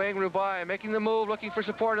near wing. Rubai making the move, looking for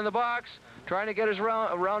support in the box. Trying to get his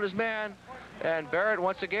around his man. And Barrett,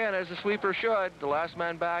 once again, as the sweeper should, the last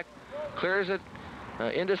man back, clears it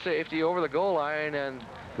into safety over the goal line. And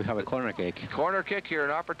we have a corner kick. Corner kick here,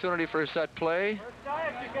 an opportunity for a set play.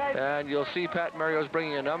 And you'll see Pat Marios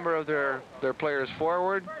bringing a number of their players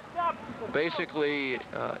forward. Basically,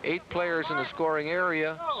 8 players in the scoring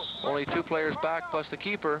area. Only 2 players back plus the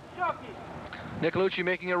keeper. Nicolucci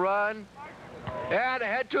making a run. And a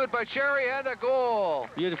head to it by Cherry and a goal.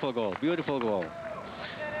 Beautiful goal, beautiful goal.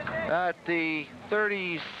 At the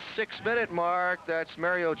 36-minute mark, that's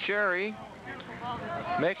Mario Cherry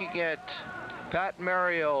making it Pat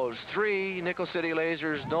Marios 3, Nickel City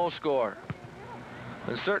Lasers no score.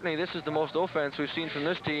 And certainly this is the most offense we've seen from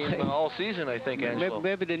this team all season, I think, Angelo.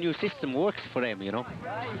 Maybe the new system works for them, you know,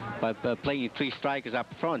 by playing 3 strikers up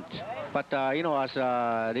front. But, you know, as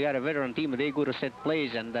they are a veteran team, they go to set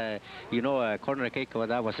plays, and, you know, a corner kick,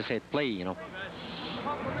 that was a set play, you know.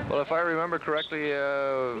 Well, if I remember correctly,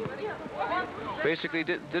 basically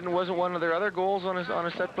wasn't one of their other goals on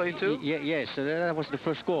a set play too? Yes, that was the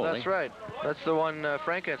first goal. That's right. That's the one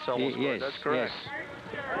Frank Anselmo scored. Yes, that's correct. Yes.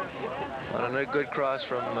 On a good cross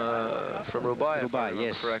from Rubai, if I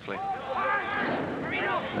remember correctly.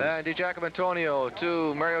 And DiGiacomo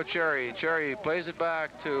to Mario Cherry. Cherry plays it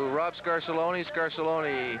back to Rob Scarcelloni.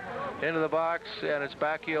 Scarcelloni into the box, and it's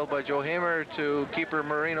backheeled by Joe Hamer to keeper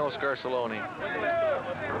Marino Scarcelloni.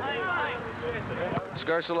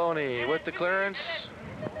 Scarcelloni with the clearance,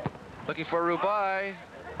 looking for Rubai.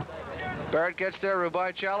 Barrett gets there,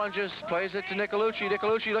 Rubai challenges, plays it to Nicolucci.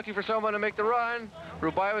 Nicolucci looking for someone to make the run.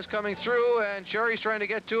 Rubai was coming through, and Cherry's trying to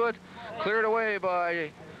get to it. Cleared away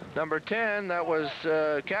by number 10, that was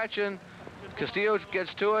Kachin. Castillo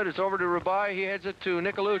gets to it, it's over to Rubai, he heads it to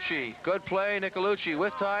Nicolucci. Good play, Nicolucci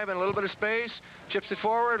with time and a little bit of space. Chips it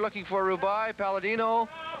forward, looking for Rubai, Palladino,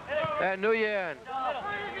 and Nguyen.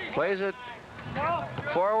 Plays it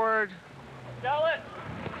forward.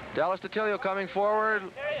 Dallas Detilio coming forward.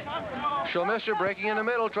 Schulmister breaking in the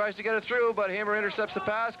middle, tries to get it through, but Hamer intercepts the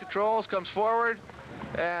pass, controls, comes forward,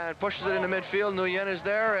 and pushes it into midfield. Nguyen is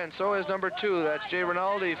there, and so is number 2. That's Jay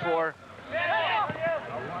Rinaldi for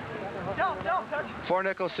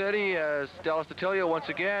Nickel City, as Dallas Detilio once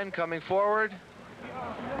again coming forward.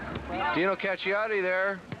 Dino Cacciati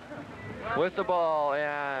there with the ball,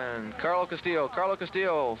 and Carlo Castillo. Carlo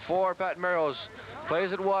Castillo for Pat Merrios.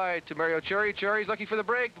 Plays it wide to Mario Cherry. Cherry's looking for the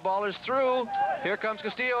break. The ball is through. Here comes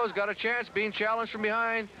Castillo. He's got a chance, being challenged from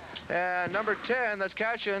behind. And number 10, that's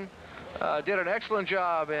Kachin, did an excellent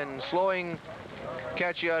job in slowing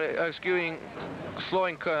Castillo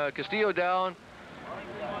down.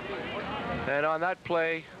 And on that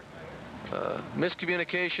play,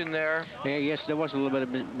 miscommunication there. Yeah, yes, there was a little bit of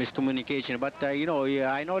miscommunication, but you know,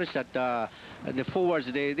 I noticed that the forwards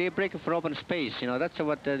they break for open space. You know, that's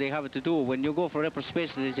what they have to do. When you go for open space,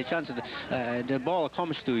 there's a chance that the ball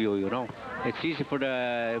comes to you. You know, it's easy for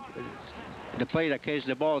the player that carries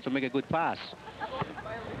the ball to make a good pass.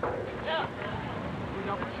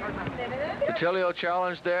 Detilio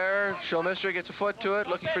challenged there. Schulmister gets a foot to it,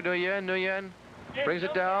 looking for Nguyen. Nguyen brings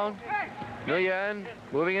it down. Nguyen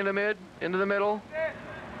moving into the middle.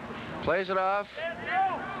 Plays it off.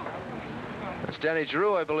 That's Danny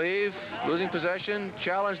Giroux, I believe. Losing possession.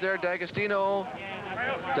 Challenge there, D'Agostino.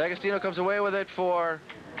 D'Agostino comes away with it for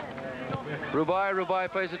Rubai.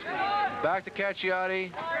 Rubai plays it back to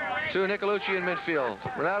Cacciati. To Nicolucci in midfield.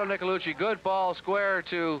 Renato Nicolucci, good ball, square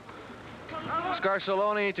to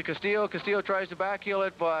Scarcelloni, to Castillo. Castillo tries to backheel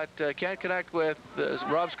it, but can't connect with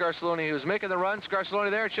Rob Scarcelloni, who's making the run. Scarcelloni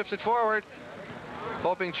there, chips it forward,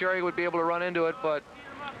 hoping Cherry would be able to run into it, but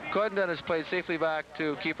couldn't, and has played safely back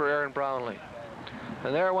to keeper Aaron Brownlee.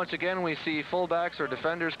 And there, once again, we see fullbacks or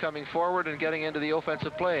defenders coming forward and getting into the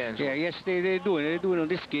offensive play. Angelo. Yeah, yes, they're doing it in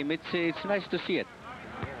this game. It's nice to see it.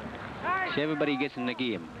 See, everybody gets in the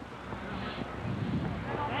game.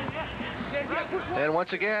 And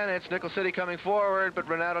once again, it's Nickel City coming forward, but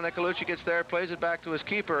Renato Nicolucci gets there, plays it back to his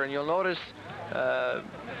keeper, and you'll notice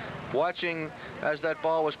watching as that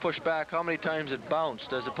ball was pushed back how many times it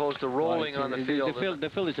bounced as opposed to rolling on the field. The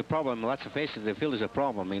field is a problem. Let's face it, the field is a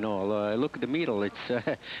problem. You know, look at the middle.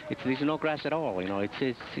 There's no grass at all. You know,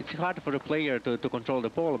 it's hard for the player to control the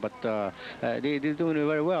ball, but they're doing it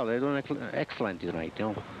very well. They're doing excellent tonight.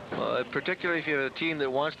 You know. Particularly if you have a team that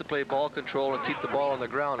wants to play ball control and keep the ball on the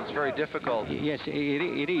ground, it's very difficult. Yes,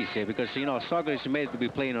 it is, because, you know, soccer is made to be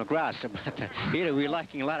playing on grass, but here we're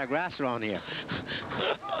lacking a lot of grass around here.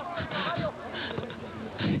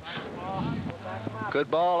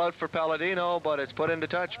 Good ball out for Palladino, but it's put into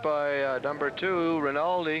touch by number 2,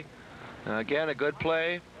 Rinaldi. Again, a good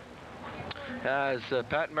play as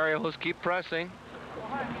Pat Merrios keep pressing.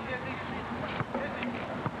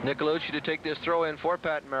 Nicolucci to take this throw in for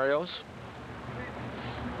Pat Merrios.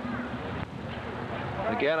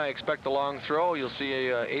 Again, I expect a long throw. You'll see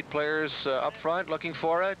 8 players up front looking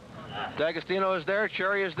for it. D'Agostino is there,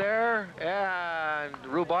 Cherry is there, and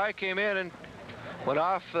Rubai came in and went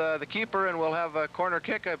off the keeper, and we'll have a corner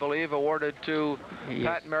kick, I believe, awarded to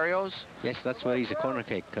Pat Merrios. Yes, that's why he's a corner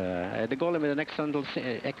kick. The goalie made an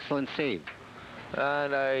excellent save.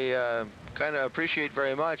 And I kind of appreciate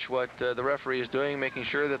very much what the referee is doing, making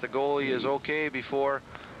sure that the goalie is okay before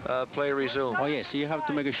play resumes. Oh yes, you have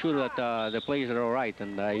to make sure that the players are all right,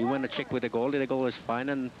 and you want to check with the goal is fine,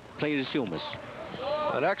 and play resumes.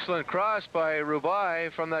 An excellent cross by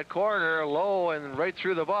Rubai from that corner, low and right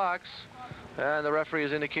through the box, and the referee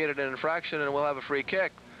has indicated an infraction, and we'll have a free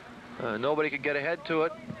kick. Nobody could get ahead to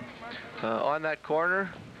it on that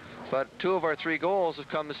corner, but 2 of our 3 goals have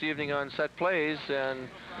come this evening on set plays, and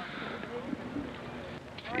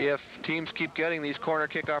if teams keep getting these corner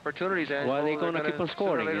kick opportunities, well, they're going to keep on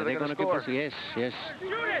scoring. They're going to score. Yes.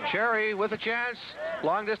 Cherry with a chance,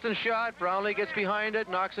 long distance shot. Brownlee gets behind it,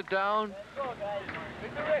 knocks it down.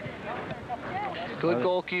 Good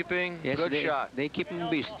goalkeeping, yes, good shot. They keep him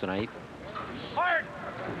busy tonight.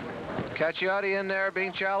 Cacciati in there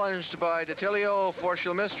being challenged by DeTilio for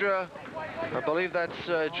Shilmistra. I believe that's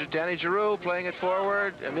Danny Giroux playing it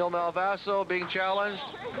forward. Emil Malvasso being challenged.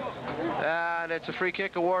 And it's a free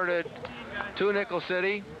kick awarded to Nickel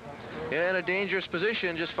City in a dangerous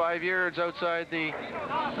position, just 5 yards outside the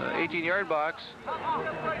 18-yard box.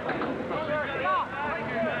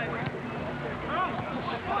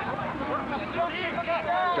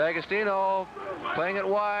 D'Agostino playing it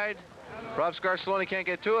wide. Rob Scarcelloni can't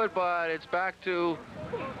get to it, but it's back to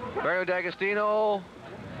Mario D'Agostino.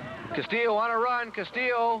 Castillo on a run.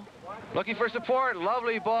 Castillo looking for support.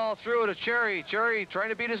 Lovely ball through to Cherry. Cherry trying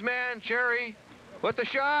to beat his man. Cherry with the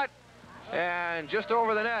shot. And just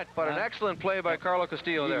over the net, but an excellent play by Carlo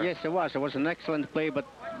Castillo there. Yes, it was. It was an excellent play, but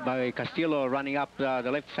by Castillo running up the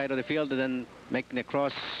left side of the field and then making the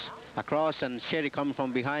cross across, and Cherry coming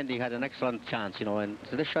from behind. He had an excellent chance, you know, and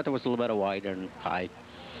the shot was a little bit wider and high.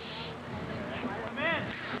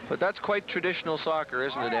 But that's quite traditional soccer,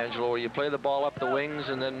 isn't it, Angelo, where you play the ball up the wings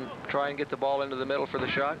and then try and get the ball into the middle for the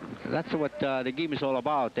shot? That's what the game is all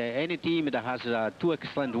about. Any team that has two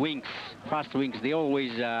excellent wings, fast wings, they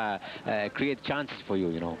always create chances for you,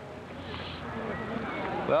 you know.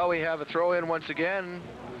 Well, we have a throw-in once again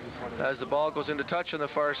as the ball goes into touch on the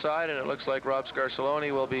far side, and it looks like Rob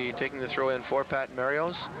Scarcelloni will be taking the throw-in for Pat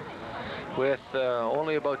Marios. With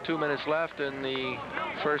only about 2 minutes left in the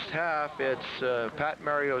first half, it's Pat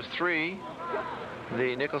Marios 3,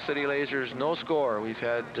 the Nickel City Lasers no score. We've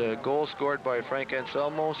had goals scored by Frank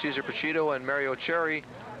Anselmo, Cesar Pachito, and Mario Cherry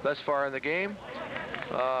thus far in the game.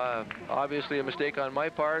 Obviously a mistake on my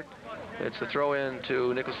part. It's the throw-in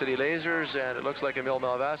to Nickel City Lasers, and it looks like Emil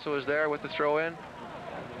Malvasso is there with the throw-in.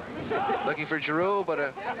 Looking for Giroux, but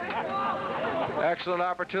an excellent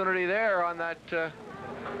opportunity there on that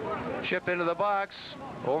chip into the box,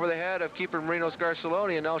 over the head of keeper Marino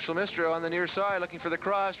Scarcelloni, and now Shilmistra on the near side looking for the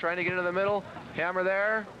cross, trying to get into the middle. Hammer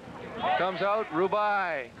there, comes out,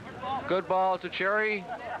 Rubai. Good ball to Cherry.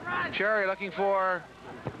 Cherry looking for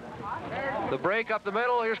the break up the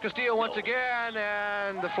middle. Here's Castillo once again,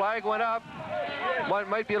 and the flag went up.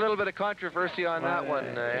 Might be a little bit of controversy on that one,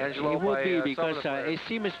 Angelo. It would be, because it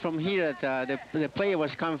seems from here that the player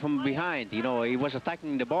was coming from behind. You know, he was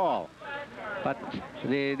attacking the ball. But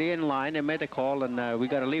they in line, they made a call, and we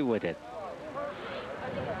got to live with it.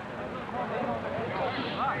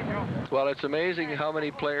 Well, it's amazing how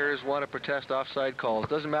many players want to protest offside calls.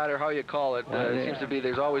 Doesn't matter how you call it. It seems to be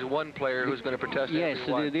there's always one player who's going to protest. Yes,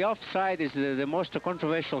 the offside is the most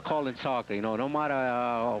controversial call in soccer. You know, no matter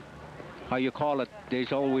how you call it,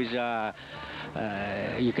 there's always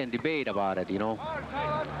you can debate about it, you know.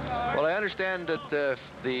 Well, I understand that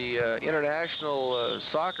the International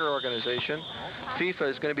Soccer Organization, FIFA,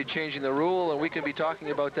 is going to be changing the rule, and we can be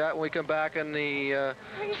talking about that when we come back in the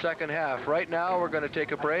second half. Right now, we're going to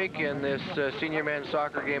take a break in this Senior Men's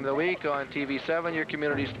Soccer Game of the Week on TV7, your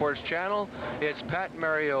community sports channel. It's Pat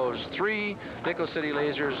Marios 3, Nickel City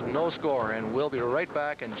Lasers no score, and we'll be right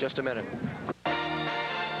back in just a minute.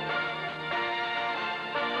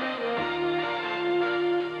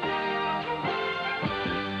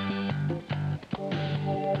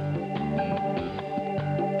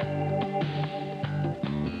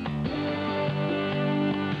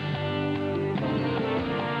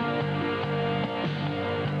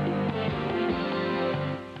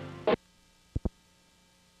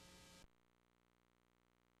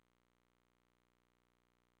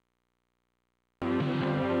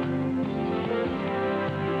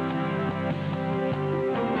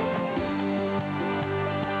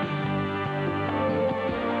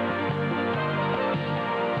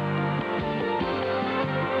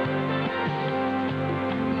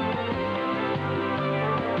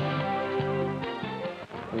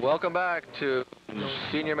 Welcome back to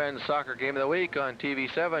Senior Men's Soccer Game of the Week on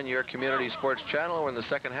TV7, your community sports channel. We're in the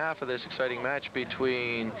second half of this exciting match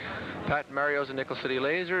between Pat Marios and Nickel City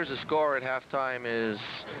Lasers. The score at halftime is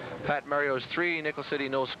Pat Marios 3, Nickel City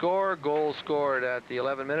no score. Goal scored at the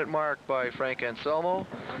 11-minute mark by Frank Anselmo,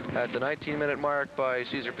 at the 19-minute mark by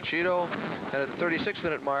Cesar Pachito, and at the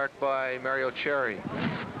 36-minute mark by Mario Cherry.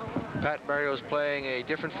 Pat Marios playing a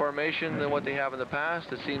different formation than what they have in the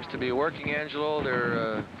past. It seems to be working, Angelo.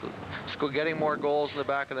 They're getting more goals in the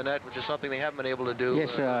back of the net, which is something they haven't been able to do in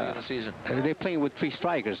the season. They're playing with 3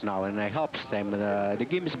 strikers now, and it helps them. The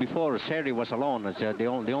games before, Serri was alone as the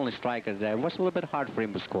only striker. It was a little bit hard for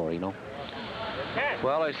him to score, you know.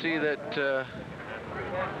 Well, I see that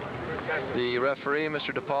the referee,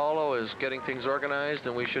 Mr. DePaulo, is getting things organized,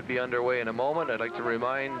 and we should be underway in a moment. I'd like to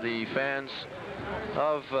remind the fans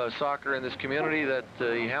of soccer in this community that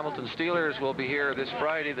the Hamilton Steelers will be here this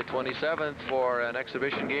Friday, the 27th, for an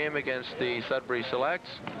exhibition game against the Sudbury Selects.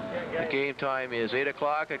 The game time is 8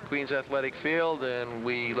 o'clock at Queens Athletic Field, and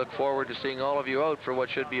we look forward to seeing all of you out for what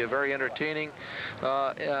should be a very entertaining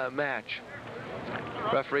match.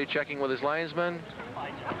 Referee checking with his linesman,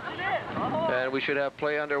 and we should have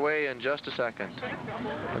play underway in just a second.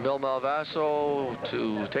 Emil Malvaso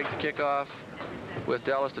to take the kickoff with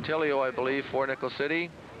Dallas Detilio, I believe, for Nickel City.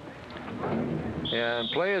 And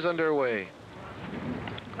play is underway.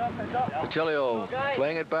 Detilio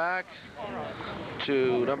playing it back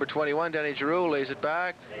to number 21, Danny Giroux, lays it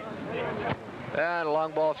back. And a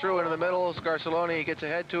long ball through into the middle. Scarcelloni gets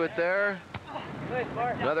ahead to it there.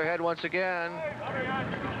 Another head once again.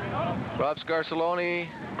 Rob Scarcelloni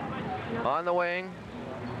on the wing.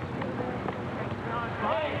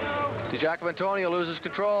 DiGiacomo Antonio loses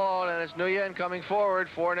control, and it's Nguyen coming forward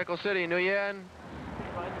for Nickel City. Nguyen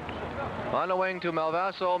on the wing to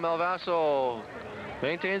Malvaso. Malvaso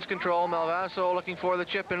maintains control. Malvaso looking for the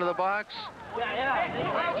chip into the box.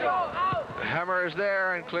 Hammer is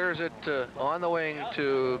there and clears it on the wing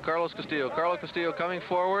to Carlos Castillo. Carlos Castillo coming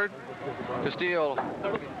forward. Castillo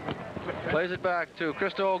plays it back to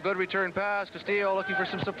Cristo. Good return pass. Castillo looking for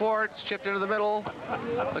some support. It's chipped into the middle.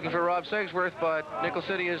 Looking for Rob Segsworth, but Nickel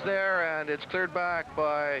City is there, and it's cleared back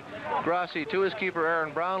by Grassi to his keeper,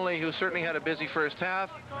 Aaron Brownlee, who certainly had a busy first half.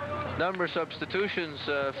 Number of substitutions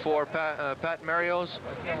for Pat Marios.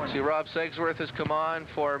 See, Rob Segsworth has come on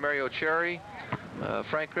for Mario Cherry.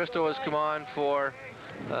 Frank Cristo has come on for,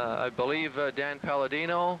 I believe, Dan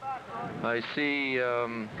Palladino. I see...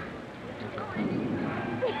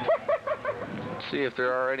 let's see if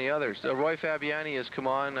there are any others. Roy Fabiani has come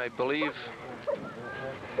on, I believe,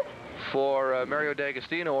 for Mario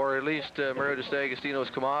D'Agostino, or at least Mario D'Agostino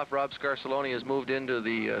has come off. Rob Scarcelloni has moved into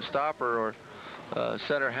the stopper or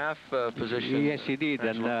center half position. Yes, he did,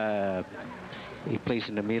 and he plays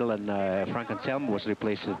in the middle, and Frank Anselmo was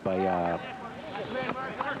replaced by,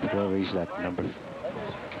 where is that number?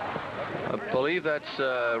 I believe that's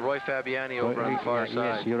Roy Fabiani over on the far side.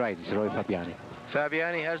 Yes, you're right, it's Roy Fabiani.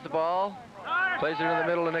 Fabiani has the ball, plays it in the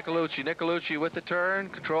middle to Nicolucci. Nicolucci with the turn,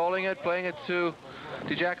 controlling it, playing it to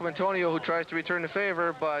DiGiacomo Antonio, who tries to return the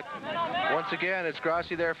favor, but once again, it's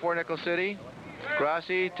Grassi there for Nickel City.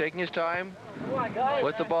 Grassi taking his time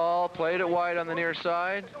with the ball, played it wide on the near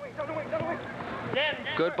side.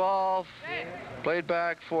 Good ball, played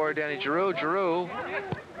back for Danny Giroux. Giroux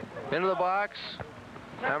into the box.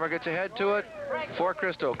 Hammer gets ahead to it for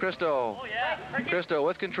Cristo. Cristo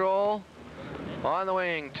with control. On the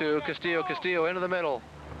wing to Castillo. Castillo into the middle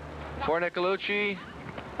for Nicolucci.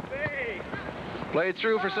 Played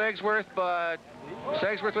through for Segsworth, but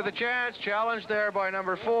Segsworth with a chance. Challenged there by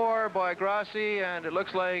number 4, by Grassi, and it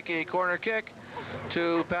looks like a corner kick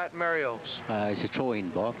to Pat Marios. It's a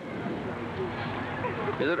throw-in, Bob.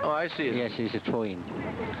 Is it? Oh, I see it. Yes, it's a throw-in.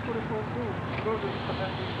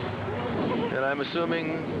 And I'm assuming,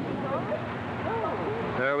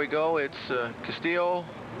 there we go, it's Castillo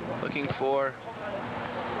looking for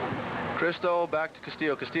Cristo, back to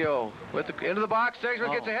Castillo. Castillo with the, into the box.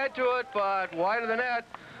 Segsworth gets ahead to it, but wide of the net.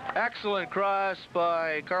 Excellent cross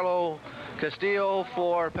by Carlo Castillo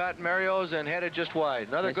for Pat Marios, and headed just wide.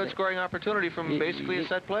 Another good scoring opportunity from basically a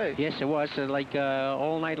set play. Yes, it was like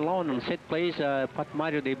all night long on set plays. Pat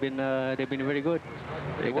Mario, they've been very good.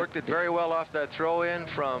 They worked it very well off that throw-in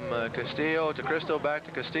from Castillo to Cristo, back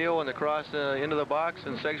to Castillo, and the cross into the box,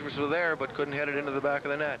 and Segsworth was there, but couldn't head it into the back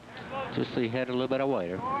of the net. Just he had a little bit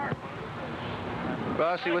wider.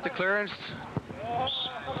 Rossi with the clearance.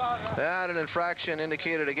 And an infraction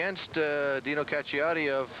indicated against Dino Cacciati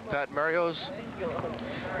of Pat Marios.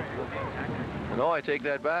 No, I take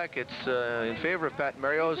that back. It's in favor of Pat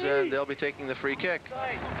Marios, and they'll be taking the free kick.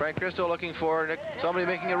 Frank Cristo looking for somebody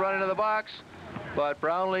making a run into the box, but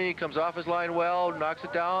Brownlee comes off his line well, knocks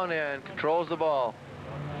it down, and controls the ball.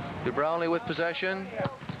 To Brownlee with possession.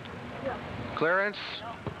 Clearance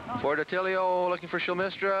for Detilio looking for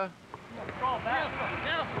Shilmistra.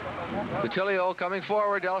 Detilio coming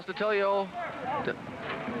forward, Dallas Detilio.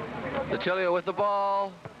 Detilio with the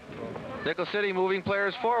ball. Nickel City moving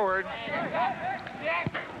players forward.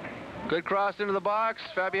 Good cross into the box.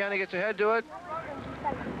 Fabiani gets ahead to it.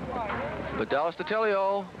 But Dallas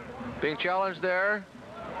Detilio being challenged there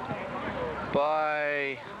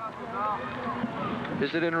by,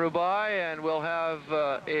 is it in Rubai? And we'll have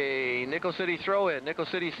a Nickel City throw in. Nickel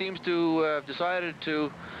City seems to have decided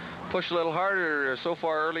to push a little harder so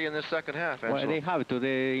far early in this second half. Well, they have to.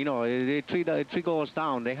 They three goals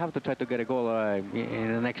down. They have to try to get a goal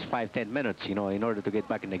in the next 5-10 minutes, in order to get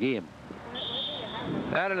back in the game.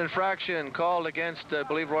 And an infraction called against, I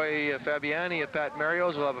believe, Roy Fabiani at Pat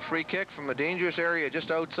Marios. Will have a free kick from a dangerous area just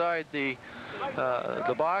outside the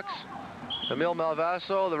box. Emil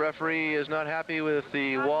Malvaso, the referee, is not happy with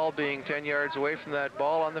the wall being 10 yards away from that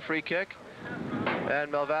ball on the free kick.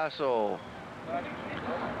 And Malvaso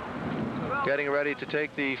getting ready to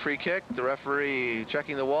take the free kick. The referee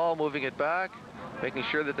checking the wall, moving it back, making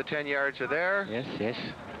sure that the 10 yards are there. Yes, yes.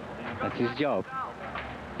 That's his job.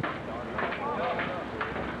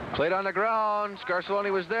 Played on the ground.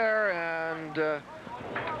 Scarcelloni was there, and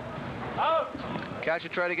Caccia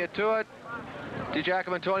tried to get to it.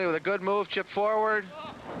 DiGiacomo with a good move, chip forward.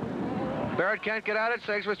 Barrett can't get at it.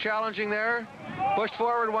 Segs was challenging there. Pushed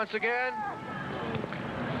forward once again.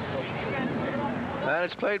 And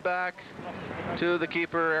it's played back to the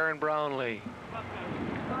keeper, Aaron Brownlee.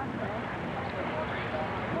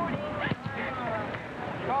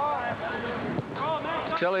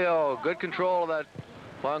 Tilio, good control of that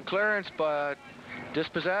long clearance, but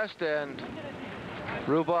dispossessed, and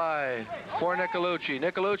Rubai for Nicolucci.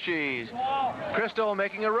 Nicolucci, Cristo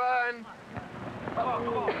making a run.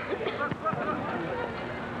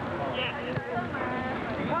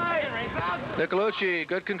 Nicolucci,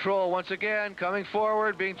 good control once again, coming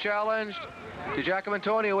forward, being challenged.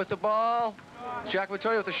 DiGiacomo with the ball.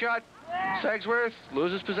 DiGiacomo with the shot. Segsworth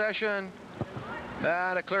loses possession.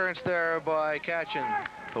 And a clearance there by Katchen.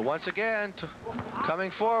 But once again,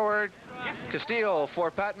 coming forward, Castillo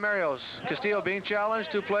for Pat Marios. Castillo being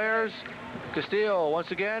challenged, two players. Castillo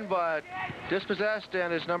once again, but dispossessed,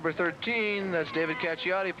 and is number 13. That's David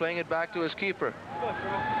Cacciati playing it back to his keeper.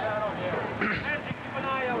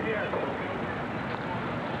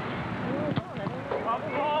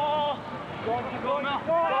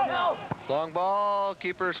 Long ball,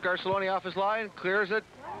 keeper Scarcelloni off his line, clears it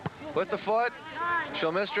with the foot.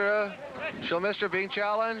 Shilmistra being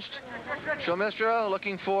challenged. Shilmistra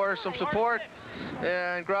looking for some support.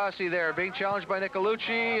 And Grassi there being challenged by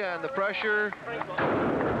Nicolucci, and the pressure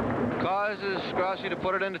causes Grassi to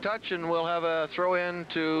put it into touch, and we'll have a throw in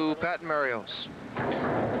to Pat Marios.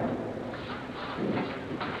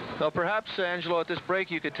 Well, perhaps, Angelo, at this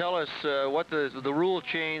break you could tell us what the rule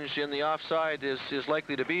change in the offside is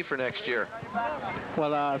likely to be for next year.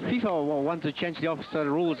 Well, FIFA wants to change the offside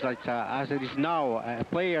rules as it is now. A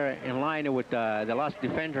player in line with the last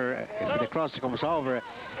defender, if the cross comes over,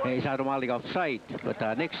 is automatically offside. But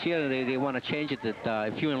next year they want to change it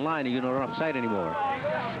that if you're in line, you're not offside anymore.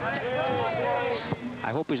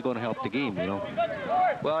 I hope it's going to help the game, you know.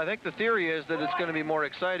 Well, I think the theory is that it's going to be more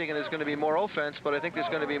exciting and it's going to be more offense, but I think there's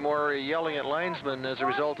going to be more yelling at linesmen as a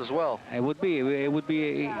result as well.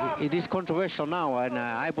 It is controversial now, and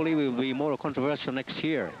I believe it will be more controversial next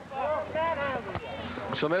year.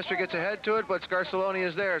 Shilmistra gets ahead to it, but Scarcelloni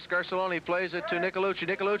is there. Scarcelloni plays it to Nicolucci.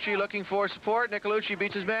 Nicolucci looking for support. Nicolucci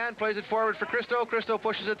beats his man, plays it forward for Cristo. Cristo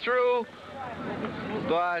pushes it through,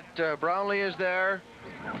 but Brownlee is there,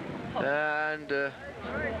 and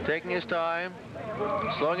taking his time,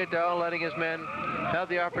 slowing it down, letting his men have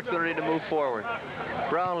the opportunity to move forward.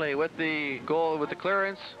 Brownlee with the goal, with the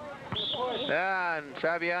clearance, and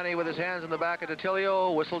Fabiani with his hands in the back of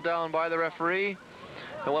Detilio, whistled down by the referee,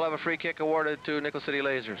 and we'll have a free kick awarded to Nickel City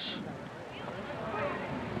Lasers.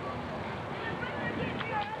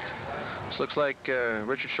 This looks like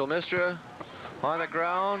Richard Shilmistra on the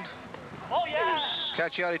ground. Oh, yeah.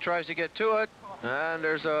 Cacciati tries to get to it. And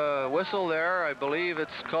there's a whistle there. I believe it's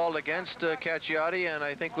called against Cacciati, and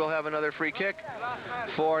I think we'll have another free kick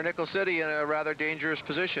for Nickel City in a rather dangerous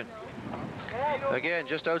position. Again,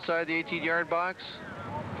 just outside the 18-yard box.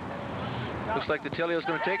 Looks like Detilio's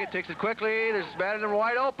going to take it, takes it quickly. There's Madden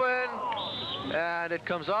wide open, and it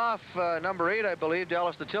comes off number 8, I believe,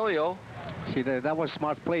 Dallas Detilio. See, that was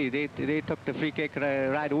smart play. They took the free kick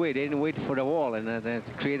right away. They didn't wait for the wall, and they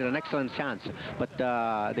created an excellent chance. But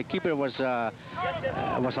the keeper was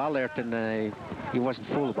alert, and he wasn't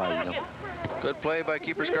fooled by it. You know. Good play by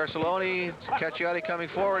keeper Scarcelloni. Cacciati coming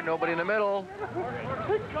forward, nobody in the middle.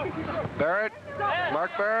 Barrett,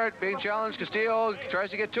 Mark Barrett being challenged. Castillo tries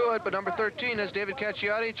to get to it, but number 13 is David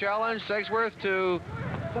Cacciati. Challenge, Segsworth to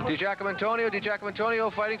DiGiacomo.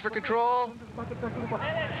 DiGiacomo fighting for control.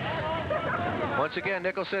 Once again,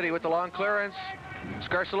 Nickel City with the long clearance.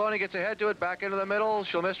 Scarcelloni gets ahead to it, back into the middle.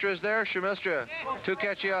 Shilmistra is there. Shilmistra to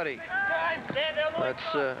Cacciati. That's,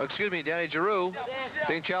 Danny Giroux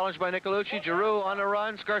being challenged by Nicolucci. Giroux on the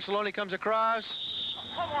run. Scarcelloni comes across.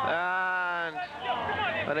 And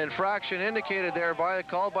an infraction indicated there,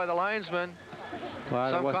 called by the linesman.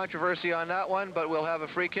 Well, some controversy on that one, but we'll have a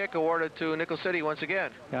free kick awarded to Nickel City once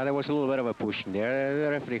again. Yeah, there was a little bit of a pushing there.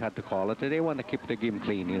 The referee had to call it. They want to keep the game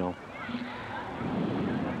clean, you know.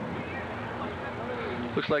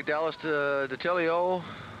 Looks like Dallas Detilio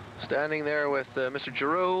standing there with Mr.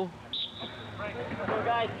 Giroux.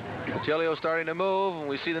 Tilio starting to move, and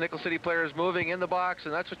we see the Nickel City players moving in the box,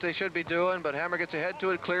 and that's what they should be doing, but Hammer gets ahead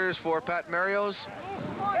to it, clears for Pat Marios.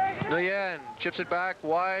 Nguyen chips it back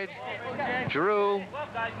wide. Giroux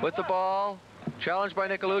with the ball. Challenged by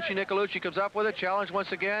Nicolucci. Nicolucci comes up with it. Challenged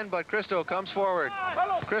once again, but Cristo comes forward.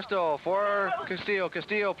 Cristo for Castillo.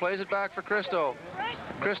 Castillo plays it back for Cristo.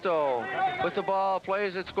 Cristo with the ball,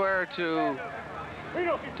 plays it square to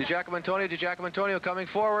DiGiacomo Antonio. DiGiacomo Antonio coming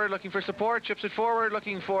forward, looking for support. Chips it forward,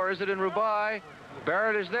 looking for Izzadin Rubai.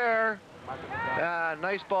 Barrett is there.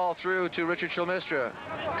 Nice ball through to Richard Shilmistra.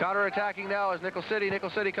 Counter-attacking now is Nickel City.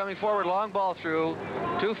 Nickel City coming forward, long ball through.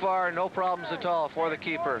 Too far, no problems at all for the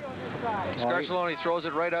keeper. Scarcelloni throws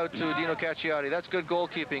it right out to Dino Cacciati. That's good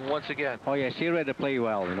goalkeeping once again. Oh yes, he read the play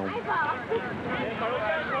well, you know.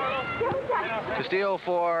 Castillo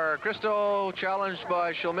for Cristo, challenged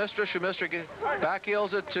by Shilmistra. Shilmistra back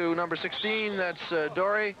heels it to number 16, that's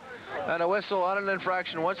Dory. And a whistle on an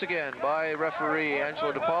infraction once again by referee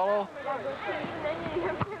Angelo DiPaolo.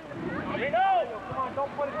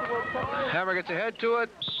 Hammer gets ahead to it,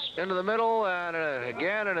 into the middle, and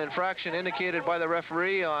again an infraction indicated by the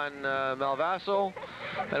referee on Malvaso.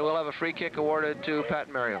 And we'll have a free kick awarded to Pat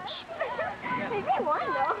Marios.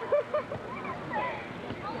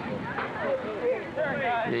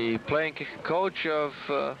 The playing coach of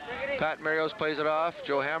Pat Marios plays it off.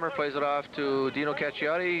 Joe Hammer plays it off to Dino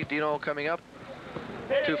Cacciati. Dino coming up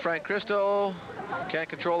to Frank Cristo. Can't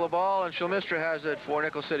control the ball, and Shilmistra has it for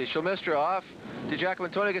Nickel City. Shilmistra off. DiGiacomo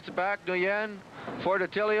Antonio gets it back. Nguyen for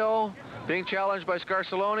Detilio. Being challenged by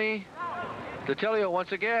Scarcelloni. Detilio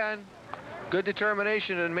once again. Good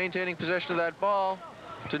determination in maintaining possession of that ball.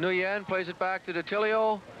 To Nguyen, plays it back to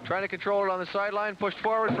Detilio. Trying to control it on the sideline. Pushed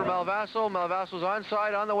forward for Malvaso. Malvaso's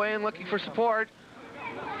onside, on the way and looking for support.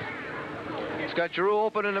 It's got Giroux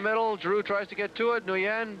open in the middle. Giroux tries to get to it.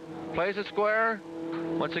 Nguyen plays it square.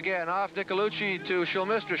 Once again, off Nicolucci to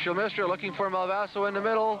Shilmistra. Shilmistra looking for Malvaso in the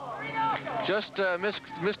middle. Just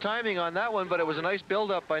missed timing on that one, but it was a nice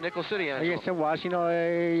build-up by Nickel City. Yes, it was. You know,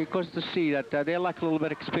 it was to see that they lack a little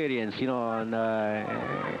bit of experience, you know, and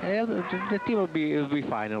the team will be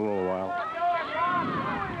fine in a little while.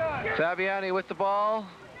 Fabiani with the ball.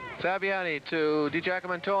 Fabiani to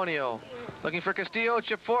DiGiacomo Antonio. Looking for Castillo,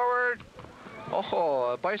 chip forward.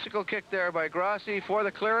 Oh, a bicycle kick there by Grassi for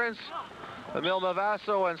the clearance. Emil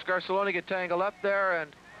Malvaso and Scarcelloni get tangled up there,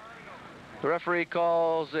 and the referee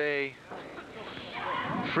calls a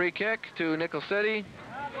free kick to Nickel City.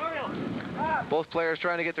 Both players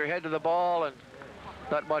trying to get their head to the ball, and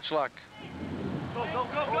not much luck.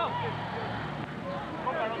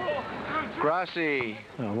 Grassi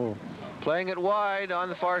playing it wide on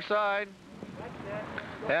the far side,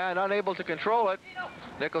 and unable to control it.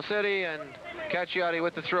 Nickel City and Cacciati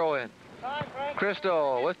with the throw-in.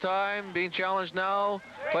 Cristo with time, being challenged now,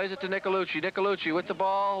 plays it to Nicolucci. Nicolucci with the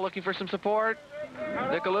ball, looking for some support.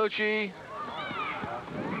 Nicolucci,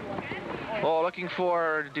 looking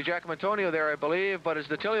for DiGiacomo Antonio there, I believe, but is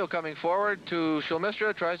Detilio coming forward to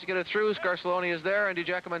Shilmistra, tries to get it through. Scarcelloni is there, and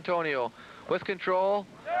DiGiacomo Antonio with control,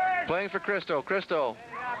 playing for Cristo. Cristo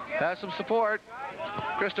has some support.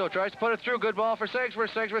 Cristo tries to put it through, good ball for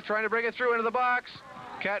Segsworth. Segsworth trying to bring it through into the box,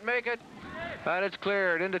 can't make it. And it's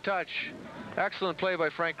cleared into touch. Excellent play by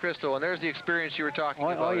Frank Cristo, and there's the experience you were talking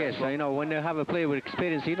about. Oh yes, you know, when you have a player with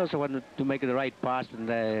experience, he knows when to make the right pass, and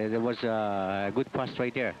there was a good pass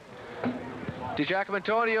right there. DiGiacomo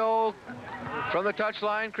Antonio from the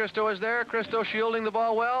touchline. Cristo is there. Cristo shielding the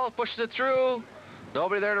ball well, pushes it through.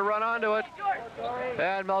 Nobody there to run onto it.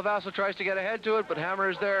 And Malvaso tries to get ahead to it, but Hammer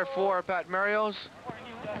is there for Pat Marios.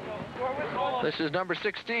 This is number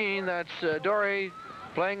 16, that's Dory.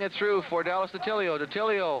 Playing it through for Dallas Detilio.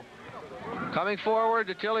 Detilio coming forward.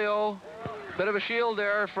 Detilio, bit of a shield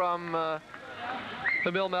there from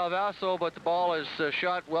Emil Malvaso, but the ball is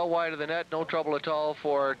shot well wide of the net. No trouble at all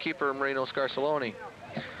for keeper Marino Scarcelloni.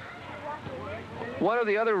 One of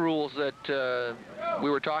the other rules that we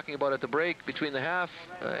were talking about at the break between the half,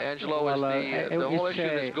 Angelo, is the whole issue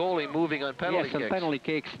of this goalie moving on penalty kicks. Yes, on penalty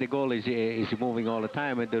kicks, the goalie is moving all the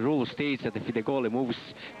time, and the rule states that if the goalie moves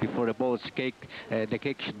before the ball is kicked, the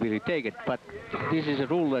kick should be retaken. But this is a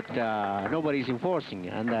rule that nobody's enforcing,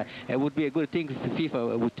 and it would be a good thing if the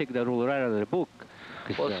FIFA would take the rule right out of the book.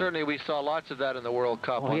 Well, certainly we saw lots of that in the World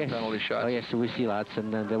Cup on penalty shots. Oh, yes, we see lots,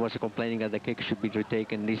 and there was a complaining that the kick should be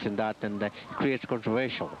retaken, this and that, and it creates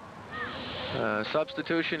controversial.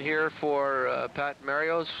 Substitution here for Pat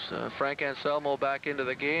Marios. Frank Anselmo back into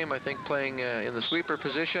the game, I think playing in the sweeper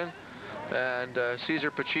position. And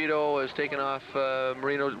Cesar Pachito has taken off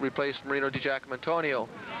replaced Marino DiGiacomo Antonio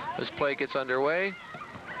as play gets underway.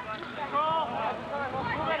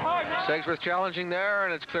 Segsworth challenging there,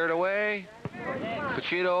 and it's cleared away.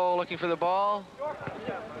 Pachito looking for the ball.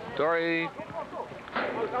 Dory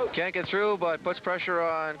can't get through, but puts pressure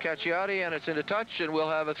on Cacciati, and it's into touch, and we'll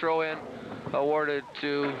have a throw-in awarded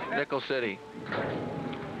to Nickel City.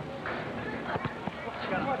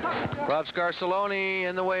 Rob Scarcelloni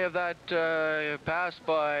in the way of that pass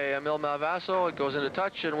by Emil Malvaso. It goes into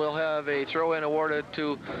touch, and we'll have a throw-in awarded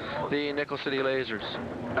to the Nickel City Lasers.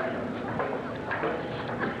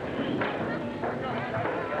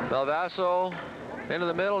 Malvaso into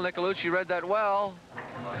the middle. Nicolucci read that well.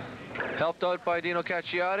 Helped out by Dino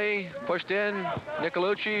Cacciati. Pushed in.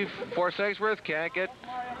 Nicolucci for Segsworth. Can't get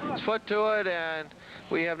his foot to it, and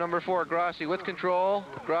we have number 4, Grassi, with control.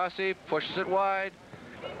 Grassi pushes it wide.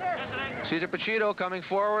 Cesar Pachito coming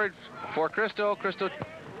forward for Cristo. Cristo.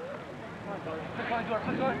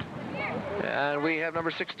 And we have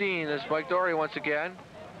number 16, is Mike Dory once again.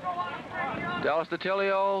 Dallas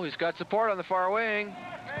Detilio, he's got support on the far wing.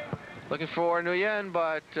 Looking for Nguyen,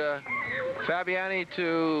 but Fabiani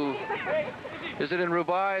to... Is it in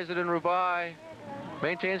Rubai? Is it in Rubai?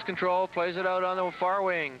 Maintains control, plays it out on the far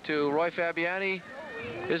wing to Roy Fabiani.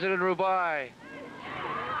 Is it in Rubai?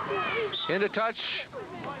 Into touch.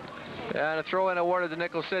 And a throw-in awarded to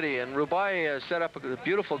Nickel City. And Rubai set up a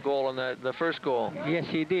beautiful goal on the first goal. Yes,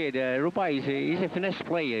 he did. Rubai is a finesse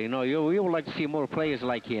player. You know, you would like to see more players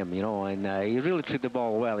like him, you know, and he really treats the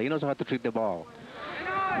ball well. He knows how to treat the ball.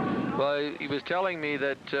 Well, he was telling me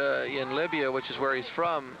that in Libya, which is where he's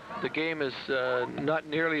from, the game is not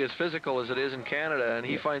nearly as physical as it is in Canada, and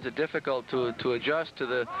he finds it difficult to adjust to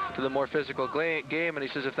the more physical game. And he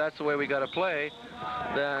says, if that's the way we got to play,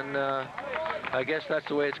 then I guess that's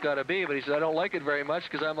the way it's got to be. But he says, I don't like it very much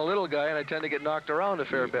because I'm a little guy and I tend to get knocked around a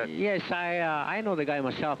fair bit. Yes, I know the guy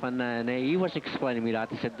myself, and he was explaining me that.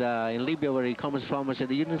 He said in Libya, where he comes from, I said,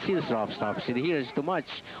 you didn't see this rough stuff. He said, here it's too much.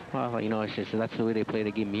 Well, you know, he says, that's the way they play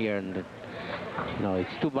the game here, and you know,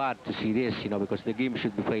 it's too bad to see this, you know, because the game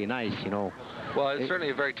should be played nice, you know. Well, it's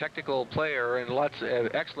certainly a very technical player and lots of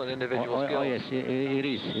excellent individual skills. Oh, yes, it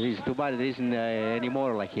is. It is too bad it isn't any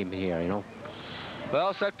more like him here, you know.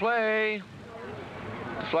 Well, set play.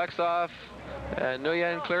 Deflects off, and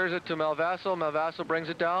Nguyen clears it to Malvaso. Malvaso brings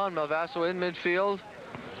it down. Malvaso in midfield,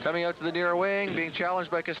 coming out to the near wing, being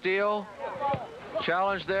challenged by Castillo.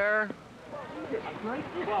 Challenge there.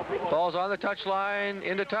 Ball's on the touchline,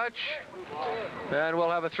 into touch, and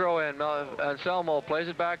we'll have a throw-in. Anselmo plays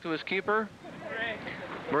it back to his keeper,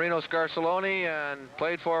 Marino Scarcelloni, and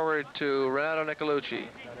played forward to Renato Nicolucci.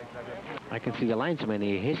 I can see the linesman,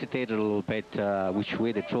 he hesitated a little bit which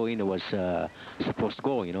way the throw-in was supposed to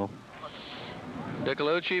go, you know.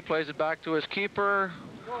 Nicolucci plays it back to his keeper.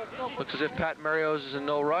 Looks as if Pat Marios is in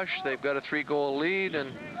no rush. They've got a 3-goal lead,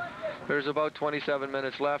 and there's about 27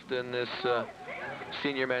 minutes left in this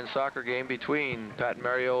senior men's soccer game between Pat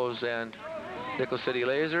Marios and Nickel City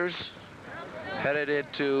Lasers. Headed it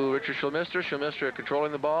to Richard Schulmistra. Schulmistra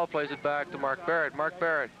controlling the ball, plays it back to Mark Barrett. Mark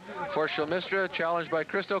Barrett for Schulmistra, challenged by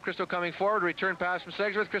Cristo. Cristo coming forward, return pass from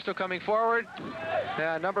Segsworth. Cristo coming forward.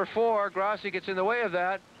 And number 4, Grassi gets in the way of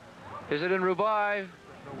that. Is it in Rubai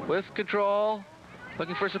with control,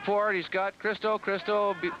 looking for support. He's got Cristo.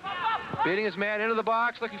 Cristo beating his man into the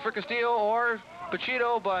box, looking for Castillo or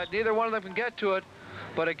Pachito, but neither one of them can get to it.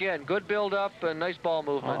 But again, good build-up and nice ball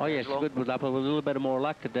movement. Oh, yes, good build-up. With a little bit more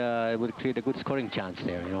luck, it would create a good scoring chance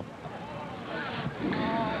there, you know.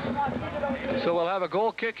 So we'll have a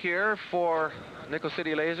goal kick here for Nickel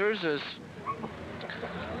City Lasers as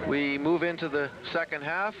we move into the second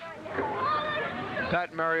half.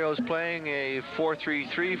 Pat Mario's playing a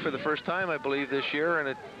 4-3-3 for the first time, I believe, this year, and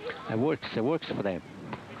it works for them.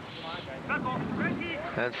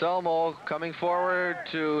 Anselmo coming forward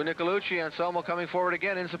to Nicolucci. Anselmo coming forward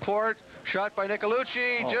again in support. Shot by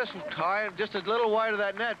Nicolucci, just high, just a little wide of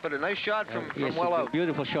that net, but a nice shot from yes, well out.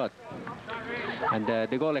 Beautiful shot. And the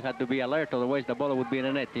goalie had to be alert, otherwise the ball would be in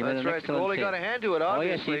the net. That's right. The goalie got a hand to it,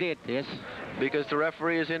 obviously. Oh, yes, he did, yes. Because the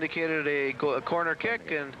referee has indicated a corner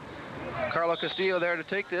kick, and Carlo Castillo there to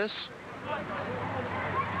take this.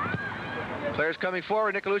 Players coming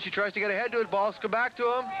forward. Nicolucci tries to get ahead to it. Balls come back to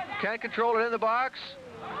him. Can't control it in the box.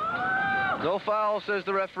 No foul, says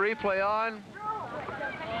the referee. Play on.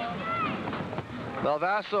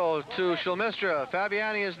 Malvaso to Schulmistra.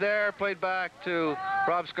 Fabiani is there. Played back to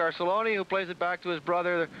Rob Scarcelloni, who plays it back to his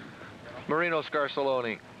brother, Marino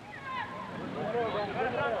Scarcelloni.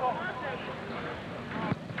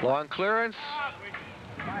 Long clearance.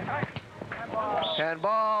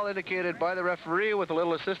 Handball indicated by the referee with a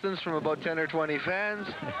little assistance from about 10 or 20 fans.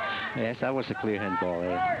 Yes, that was a clear handball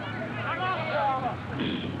there.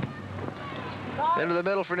 Into the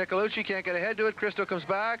middle for Nicolucci. Can't get ahead to it. Cristo comes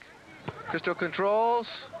back. Cristo controls.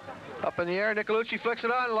 Up in the air, Nicolucci flicks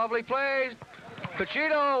it on. Lovely play.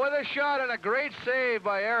 Pacino with a shot and a great save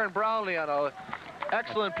by Aaron Brownlee on a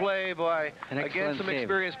excellent play by, again, some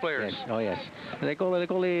experienced players. Yes. Oh, yes. The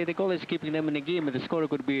goal is keeping them in the game, and the score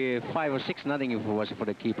could be 5 or 6-0 if it wasn't for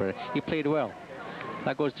the keeper. He played well.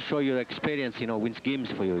 That goes to show you experience, you know, wins games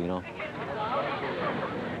for you, you know.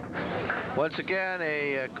 Once again,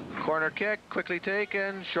 a corner kick, quickly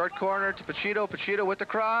taken. Short corner to Pacino. Pacino with the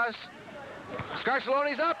cross.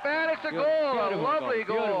 Scarcelloni's up, and it's a goal. A lovely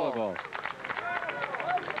goal. Beautiful goal.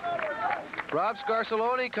 Rob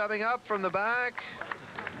Scarcelloni coming up from the back.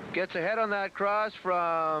 Gets ahead on that cross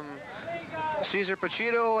from Cesar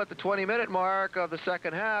Pacino at the 20-minute mark of the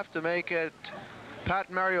second half to make it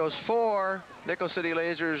Pat Mario's 4, Nickel City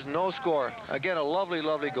Lasers no score. Again, a lovely,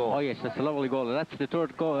 lovely goal. Oh, yes, that's a lovely goal. That's the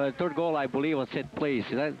third goal, I believe, on set plays.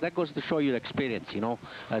 That goes to show you the experience, you know.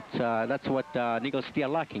 That's what Nickel City are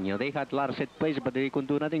lacking, you know. They had a lot of set plays, but they couldn't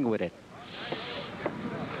do nothing with it.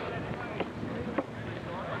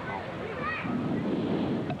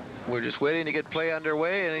 We're just waiting to get play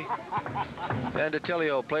underway, and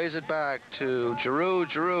DeTilio plays it back to Giroux.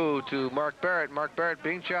 Giroux to Mark Barrett. Mark Barrett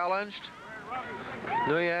being challenged.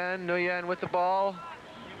 Nguyen with the ball.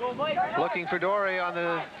 Looking for Dore on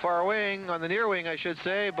the far wing, on the near wing, I should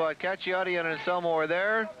say, but Cacciati and Anselmo are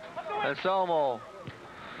there. Anselmo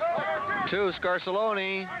to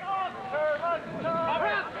Scarcelloni.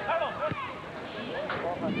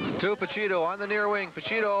 To Pacino on the near wing.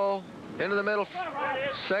 Pacino into the middle.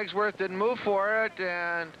 Segsworth didn't move for it,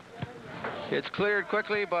 and it's cleared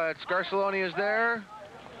quickly, but Scarcelloni is there.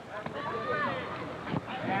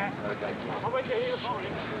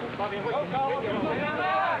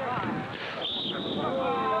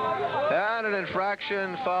 And an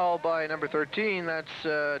infraction foul by number 13. That's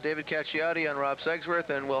David Cacciati on Rob Segsworth,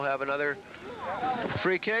 and we'll have another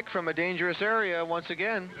free kick from a dangerous area once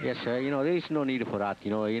again. Yes, you know, there is no need for that.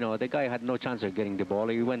 You know, the guy had no chance of getting the ball.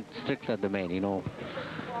 He went strictly at the man, you know.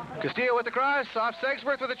 Castillo with the cross, off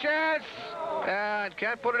Segsworth with a chance, and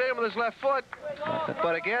can't put it in with his left foot.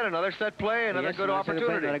 But again, another set play, another good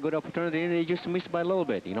opportunity. Another good opportunity, and he just missed by a little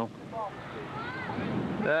bit, you know.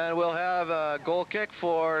 And we'll have a goal kick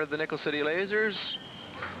for the Nickel City Lasers.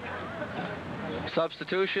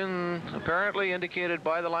 Substitution apparently indicated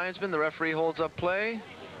by the linesman. The referee holds up play.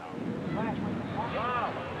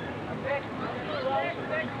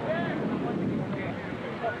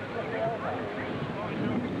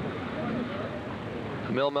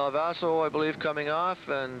 Camille Malvaso, I believe, coming off,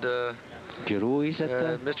 and Giroux is at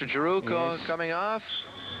Mr. Giroux yes. coming off.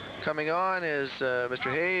 Coming on is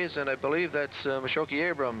Mr. Hayes, and I believe that's Mashoki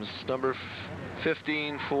Abrams, number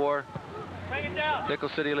 15 for Nickel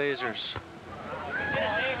City Lasers.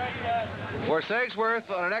 For Segsworth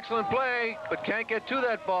on an excellent play, but can't get to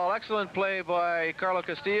that ball. Excellent play by Carlo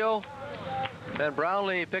Castillo. And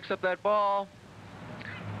Brownlee picks up that ball.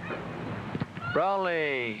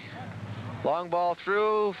 Brownlee, long ball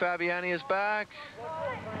through. Fabiani is back.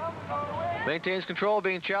 Maintains control,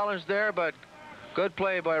 being challenged there, but good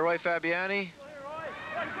play by Roy Fabiani.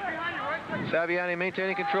 Fabiani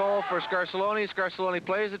maintaining control for Scarcelloni. Scarcelloni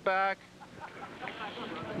plays it back.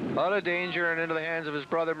 Out of danger and into the hands of his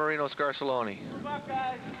brother Marino Scarcelloni.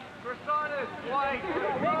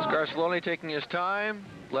 Scarcelloni taking his time,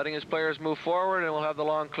 letting his players move forward, and we'll have the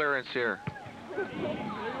long clearance here.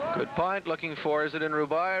 Good punt, looking for, is it in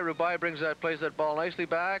Rubai? Rubai plays that ball nicely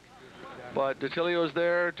back, but DeTilio's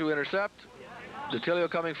there to intercept. DeTilio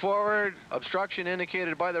coming forward, obstruction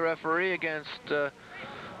indicated by the referee against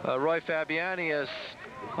Roy Fabiani, as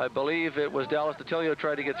I believe it was Dallas DeTilio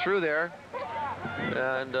tried to get through there.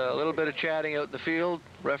 And a little bit of chatting out in the field.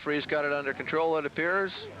 Referee's got it under control, it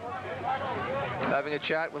appears. Having a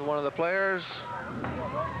chat with one of the players.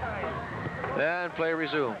 And play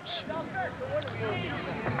resumes.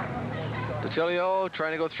 DeTilio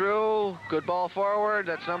trying to go through. Good ball forward.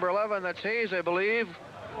 That's number 11. That's Hayes, I believe.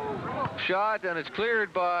 Shot, and it's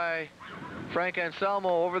cleared by Frank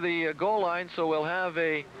Anselmo over the goal line, so we'll have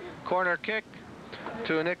a corner kick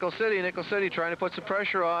to Nickel City. Nickel City trying to put some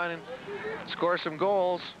pressure on and score some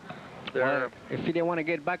goals. Well, if they want to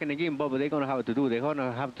get back in the game, Bob, they're going to have to do. They're going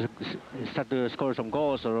to have to start to score some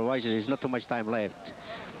goals, otherwise there's not too much time left.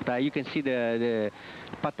 But you can see the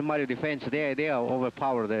Pat Mario defense. They are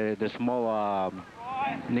overpower the small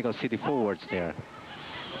Nickel City forwards there.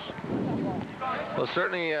 Well,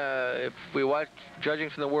 certainly, if we watch, judging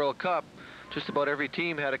from the World Cup, just about every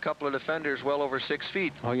team had a couple of defenders well over 6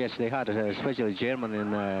 feet. Oh, yes, they had, especially Germany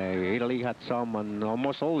and Italy had some, and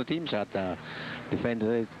almost all the teams had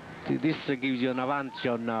defenders. This gives you an advantage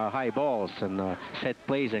on high balls and set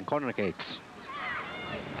plays and corner kicks.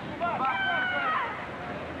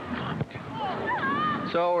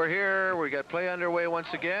 So we're here. We got play underway once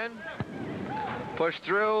again. Push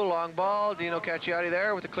through, long ball. Dino Cacciati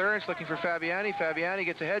there with the clearance, looking for Fabiani. Fabiani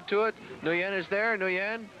gets ahead to it. Nguyen is there.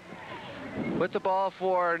 Nguyen with the ball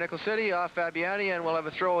for Nickel City, off Fabiani, and we'll have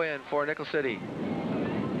a throw in for Nickel City.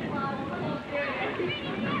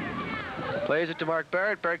 Plays it to Mark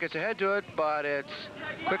Barrett. Barrett gets ahead to it, but it's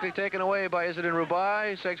quickly taken away by Izzadin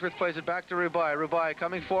Rubai. Segsworth plays it back to Rubai. Rubai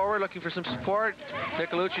coming forward, looking for some support.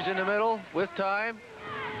 Nicolucci's in the middle with time.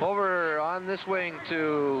 Over on this wing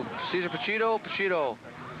to Cesar Pachito. Pachito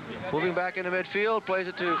moving back into midfield, plays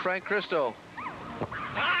it to Frank Cristo.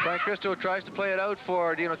 Frank Cristo tries to play it out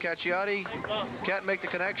for Dino Cacciati. Can't make the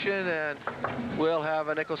connection, and we'll have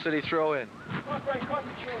a Nickel City throw in.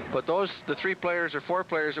 But the 3 players or 4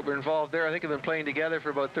 players that were involved there, I think have been playing together for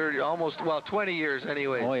about 20 years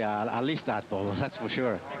anyway. Oh yeah, at least that, Paul, that's for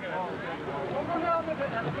sure.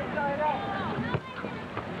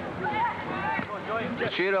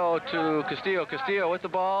 Pachito to Castillo. Castillo with the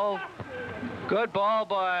ball. Good ball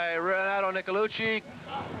by Renato Nicolucci.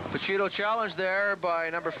 Pachito challenged there by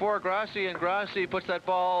number 4, Grassi, and Grassi puts that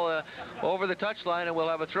ball over the touchline, and we'll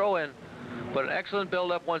have a throw-in. But an excellent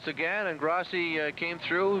build-up once again, and Grassi came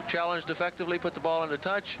through, challenged effectively, put the ball into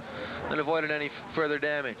touch, and avoided any further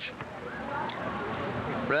damage.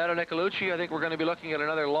 Renato Nicolucci, I think we're going to be looking at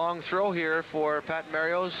another long throw here for Pat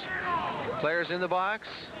Marios. Players in the box.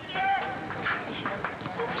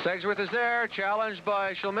 Segsworth is there, challenged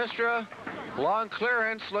by Shilmistra. Long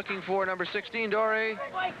clearance, looking for number 16, Dore.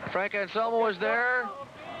 Frank Anselmo is there.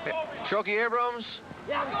 Shoki Abrams.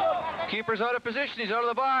 Keeper's out of position, he's out of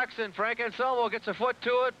the box, and Frank Anselmo gets a foot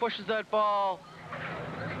to it, pushes that ball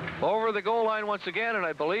over the goal line once again, and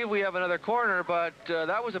I believe we have another corner, but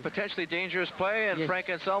that was a potentially dangerous play, and yes. Frank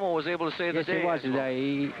Anselmo was able to save the day. Yes, he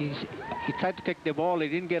was. He tried to kick the ball, he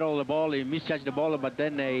didn't get all the ball, he misjudged the ball, but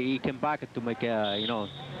then he came back to make, you know.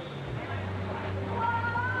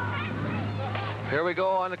 Here we go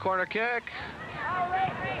on the corner kick.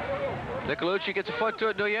 Nicolucci gets a foot to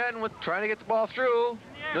it. Nguyen trying to get the ball through.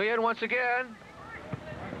 Nguyen once again.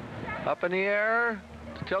 Up in the air.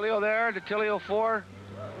 Detilio there. Detilio for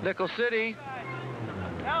Nickel City.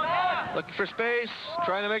 Looking for space.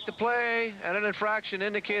 Trying to make the play. And an infraction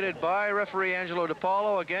indicated by referee Angelo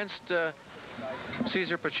DiPaolo against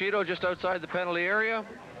Cesar Pachito just outside the penalty area.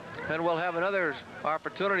 And we'll have another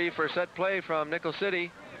opportunity for a set play from Nickel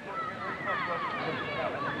City.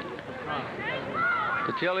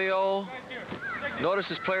 Detilio. Notice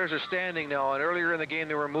his players are standing now, and earlier in the game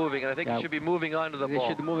they were moving, and I think he should be moving on to the ball. They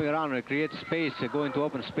should be moving around and create space, go into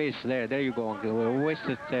open space there. There you go.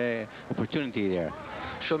 Wasted opportunity there.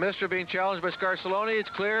 Shilmistra being challenged by Scarcelloni. It's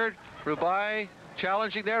cleared. Rubai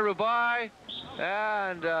challenging there. Rubai.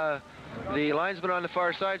 And the linesman on the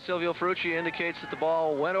far side, Silvio Ferrucci, indicates that the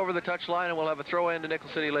ball went over the touchline, and we'll have a throw in to Nickel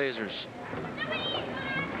City Lasers.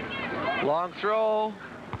 Long throw.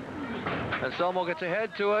 Anselmo gets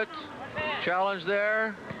ahead to it. Challenge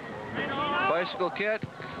there. Bicycle kick.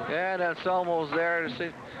 And Anselmo's there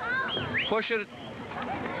to push it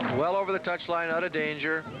well over the touchline, out of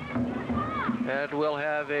danger. And we'll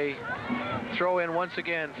have a throw in once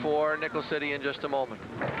again for Nickel City in just a moment.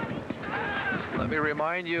 Let me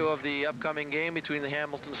remind you of the upcoming game between the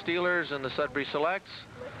Hamilton Steelers and the Sudbury Selects.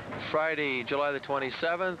 Friday, July the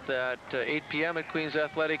 27th at 8 p.m. at Queen's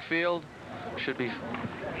Athletic Field. Should be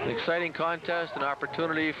an exciting contest, an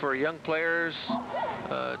opportunity for young players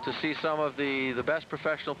to see some of the best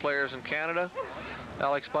professional players in Canada.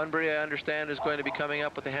 Alex Bunbury, I understand, is going to be coming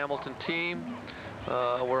up with the Hamilton team.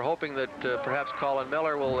 We're hoping that perhaps Colin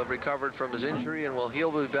Miller will have recovered from his injury and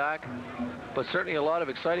he'll be back. But certainly a lot of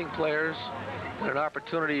exciting players and an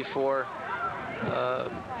opportunity for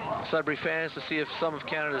Sudbury fans to see if some of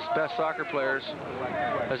Canada's best soccer players,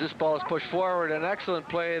 as this ball is pushed forward. An excellent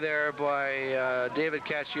play there by David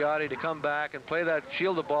Cacciati to come back and play that,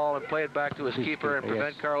 shield the ball and play it back to his keeper and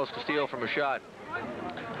prevent Carlos Castillo from a shot.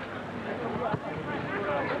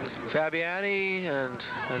 Fabiani and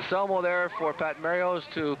Anselmo there for Pat Marios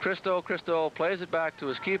to Cristo. Cristo plays it back to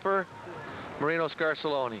his keeper, Marino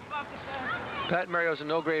Scarcelloni. Pat Marios in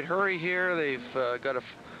no great hurry here. They've got a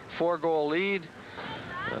 4-goal lead.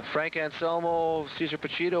 Frank Anselmo, Cesar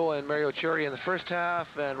Pachito, and Mario Churi in the first half,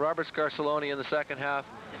 and Robert Scarcelloni in the second half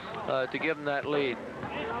to give them that lead.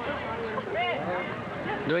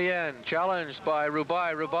 Nguyen challenged by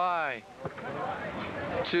Rubai. Rubai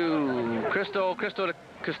to Cristo. Cristo to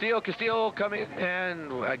Castillo. Castillo coming,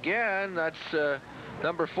 and again, that's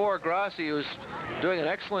number 4, Grassi, who's doing an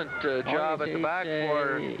excellent job at the back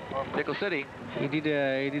for Nickel City. He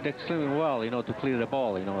did extremely well, you know, to clear the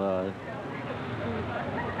ball, you know.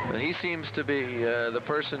 And he seems to be the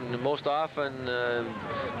person most often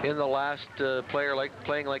in the last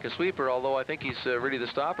playing like a sweeper, although I think he's really the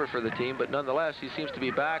stopper for the team, but nonetheless he seems to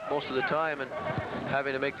be back most of the time and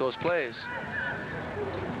having to make those plays.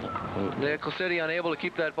 Nickel City unable to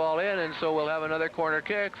keep that ball in, and so we'll have another corner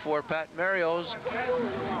kick for Pat Marios.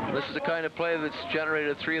 This is the kind of play that's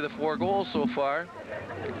generated 3 of the 4 goals so far.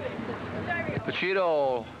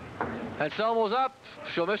 Pachito, and Selmo's up.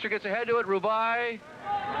 Shulmister gets ahead to it. Rubai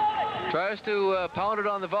tries to pound it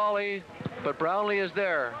on the volley, but Brownlee is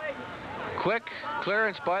there. Quick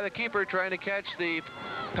clearance by the keeper, trying to catch the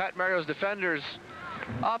Pat Marios defenders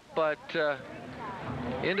up, but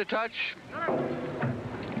into touch.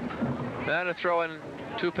 And a throw in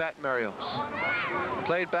to Pat Marios.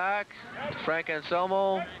 Played back. Frank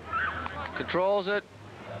Anselmo controls it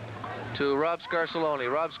to Rob Scarcelloni.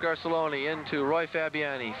 Rob Scarcelloni into Roy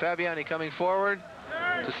Fabiani. Fabiani coming forward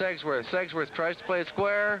to Segsworth. Segsworth tries to play it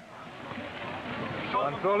square.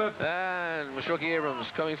 And Mashoki Abrams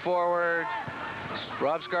coming forward.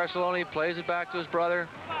 Rob Scarcelloni plays it back to his brother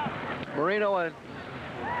Marino, and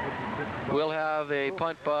we'll have a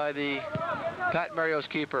punt by the Pat Marios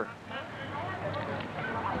keeper.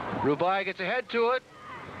 Rubai gets ahead to it,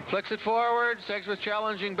 flicks it forward. Segsworth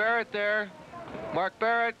challenging Barrett there. Mark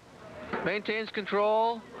Barrett maintains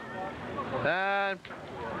control and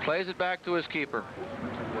plays it back to his keeper.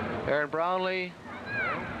 Aaron Brownlee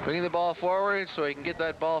bringing the ball forward so he can get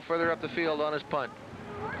that ball further up the field on his punt.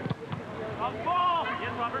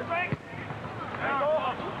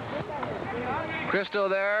 Cristo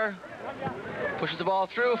there pushes the ball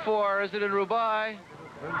through for Isidin Rubai.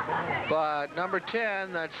 But number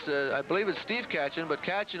 10, that's I believe it's Steve Katchen, but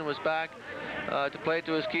Katchen was back to play it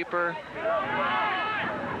to his keeper.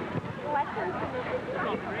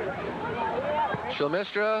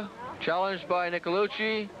 Shulmistra challenged by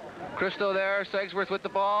Nicolucci. Cristo there, Segsworth with the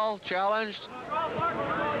ball, challenged.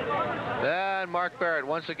 And Mark Barrett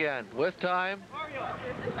once again with time.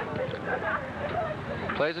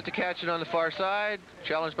 Plays it to Katchen on the far side,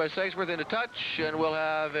 challenged by Segsworth into touch, and we'll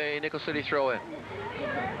have a Nickel City throw in.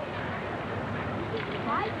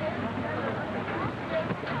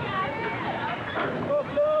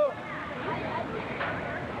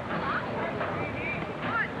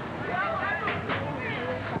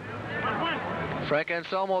 Frank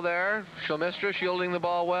Anselmo there. Shulmistra shielding the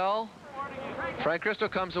ball well. Frank Cristo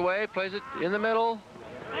comes away, plays it in the middle.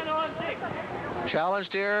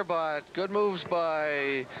 Challenged here, but good moves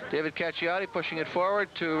by David Cacciati, pushing it forward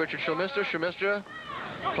to Richard Shulmistra. Shulmistra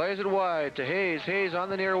plays it wide to Hayes. Hayes on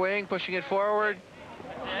the near wing, pushing it forward.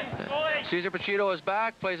 Cesar Pachito is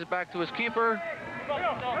back, plays it back to his keeper.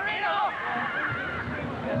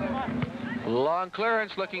 Long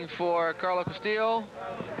clearance looking for Carlo Castillo.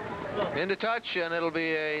 Into touch, and it'll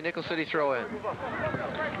be a Nickel City throw-in.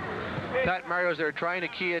 Pat Marios there trying to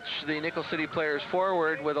key the Nickel City players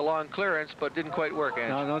forward with a long clearance, but didn't quite work, Ange.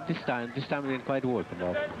 No, not this time. This time it didn't quite work,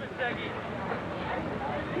 Bob.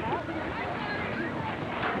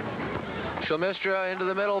 Shulmistra into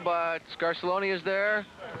the middle, but Scarcelloni is there.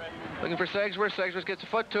 Looking for Segsworth. Segsworth gets a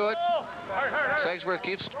foot to it. Segsworth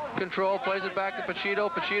keeps control, plays it back to Pachito.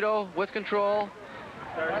 Pachito with control.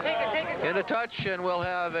 Into touch, and we'll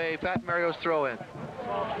have a Pat Marios throw-in.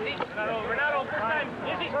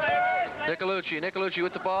 Nicolucci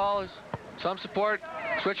with the ball. Some support.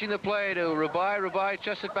 Switching the play to Rubai. Rubai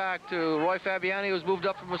chests it back to Roy Fabiani, who's moved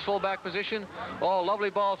up from his fullback position. Oh, lovely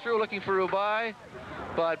ball through, looking for Rubai.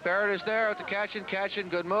 But Barrett is there to Katchen. Katchen,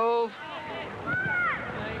 good move.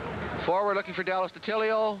 Forward looking for Dallas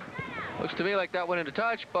DiTilio. Looks to me like that went into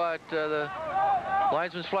touch, but the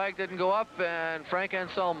linesman's flag didn't go up, and Frank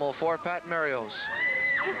Anselmo for Pat Marios.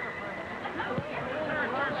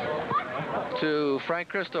 To Frank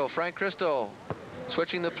Cristo. Frank Cristo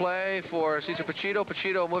switching the play for Cesar Pachito.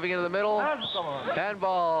 Pachito moving into the middle.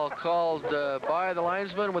 Handball called by the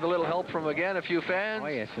linesman with a little help from, again, a few fans. Oh,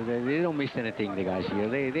 yes. They don't miss anything, the guys here.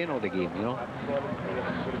 They know the game, you know.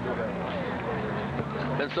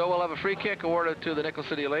 And so we'll have a free kick awarded to the Nickel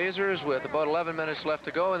City Lasers with about 11 minutes left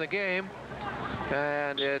to go in the game.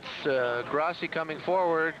 And it's Grassi coming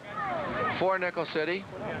forward for Nickel City.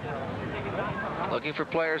 Looking for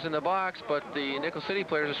players in the box, but the Nickel City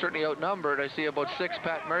players are certainly outnumbered. I see about 6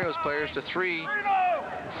 Pat Marios players to 3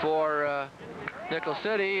 for Nickel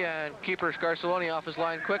City, and keeper Scarcelloni off his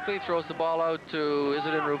line quickly, throws the ball out to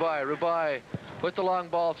Isidin Rubai. Rubai with the long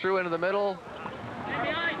ball through into the middle.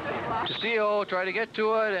 Castillo tried to get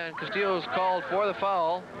to it, and Castillo's called for the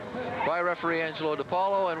foul by referee Angelo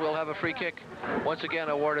DiPaolo, and we'll have a free kick once again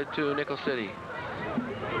awarded to Nickel City.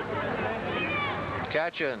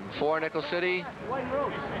 Katchen for Nickel City.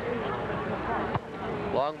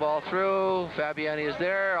 Long ball through. Fabiani is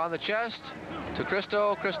there on the chest to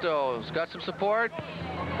Cristo. Cristo's got some support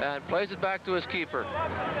and plays it back to his keeper.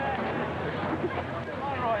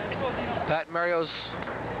 Pat Mario's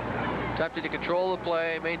attempting to control the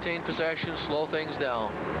play, maintain possession, slow things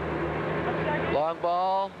down. Long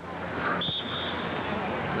ball.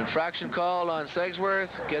 An infraction called on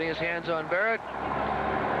Segsworth, getting his hands on Barrett.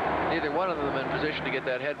 Neither one of them in position to get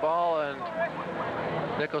that head ball, and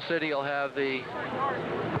Nickel City will have the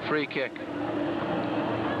free kick.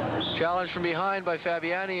 Challenge from behind by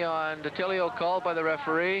Fabiani on Detilio, called by the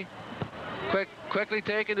referee. Quickly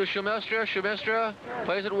taken to Shumistra. Shumistra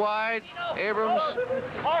plays it wide. Abrams.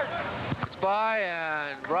 It's by,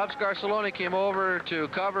 and Rob Scarsoloni came over to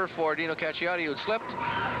cover for Dino Cacciati, who'd slipped,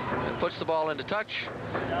 and puts the ball into touch.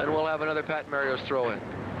 And we'll have another Pat Mario's throw in.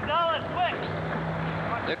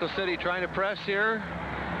 Nickel City trying to press here.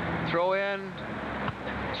 Throw in.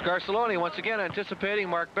 Scarsoloni once again anticipating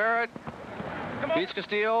Mark Barrett. Beats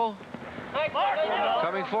Castillo.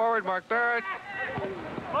 Coming forward, Mark Barrett.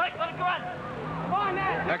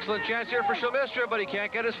 Excellent chance here for Shumistra, but he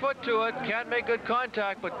can't get his foot to it. Can't make good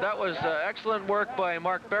contact, but that was excellent work by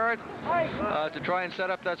Mark Barrett to try and set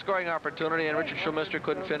up that scoring opportunity, and Richard Shumistra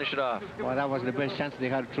couldn't finish it off. Well, that was the best chance they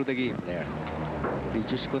had through the game there.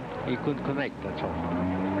 He couldn't connect, that's all.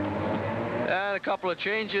 And a couple of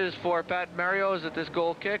changes for Pat Mario's at this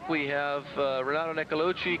goal kick. We have Renato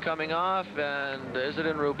Nicolucci coming off, and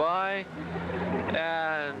Isidin Rubai.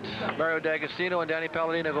 And Mario D'Agostino and Danny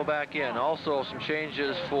Palladino go back in. Also some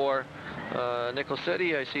changes for Nickel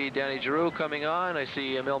City. I see Danny Giroux coming on. I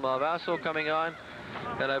see Emil Malvaso coming on.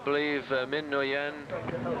 And I believe Min Nguyen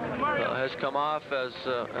has come off,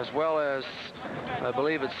 as well as, I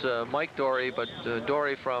believe it's Mike Dory, but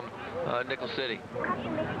Dory from Nickel City.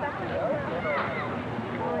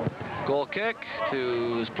 Goal kick.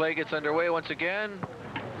 His play gets underway once again.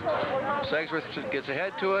 Segsworth gets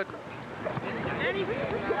ahead to it.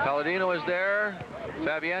 Palladino is there.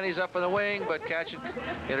 Fabiani's up in the wing, but Katchin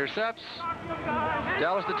intercepts.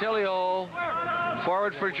 Dallas Detilio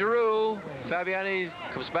forward for Giroux. Fabiani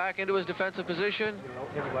comes back into his defensive position.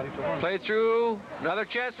 Played through. Another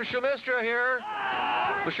chance for Shumistra here.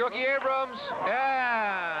 Bashoki Abrams,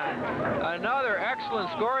 and another excellent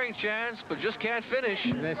scoring chance, but just can't finish.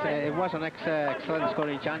 It was an excellent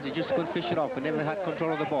scoring chance. He just couldn't fish it off. He never had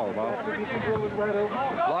control of the ball.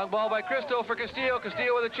 Long ball by Cristo for Castillo.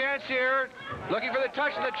 Castillo with a chance here. Looking for the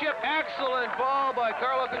touch and the chip. Excellent ball by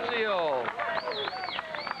Carlo Castillo.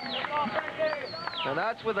 And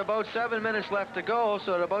that's with about 7 minutes left to go,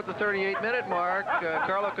 so at about the 38-minute mark,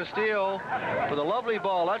 Carlo Castillo with a lovely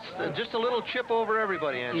ball. That's just a little chip over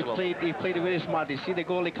everybody, Angelo. He played very smart. You see the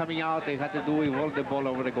goalie coming out, they had to do, he rolled the ball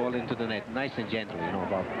over the goal into the net. Nice and gentle, you know,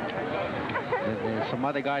 Bob. Some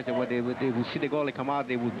other guys, they would see the goalie come out,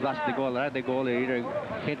 they would blast the goal, right? The goalie either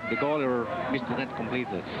hit the goal or miss the net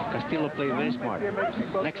completely. Castillo played very smart.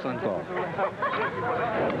 An excellent goal.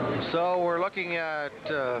 So we're looking at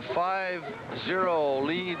 5-0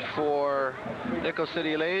 lead for Nickel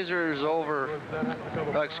City Lasers over,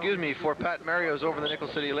 for Pat Mario's over the Nickel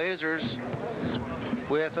City Lasers,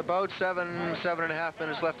 with about 7.5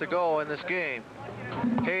 minutes left to go in this game.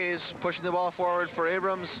 Hayes pushing the ball forward for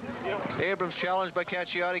Abrams. Abrams challenged by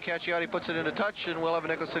Cacciati. Cacciati puts it into touch, and we'll have a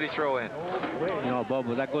Nickel City throw in. You know, Bob,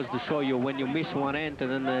 that goes to show you when you miss one end,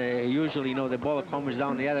 and then usually, you know, the ball comes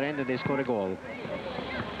down the other end and they score a goal.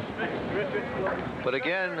 But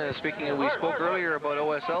again, we spoke earlier about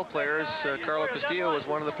OSL players. Carlo Castillo was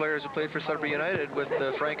one of the players who played for Sudbury United with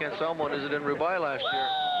Frank Anselmo and Isidin Rubai last year.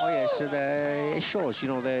 Oh yes, it shows. You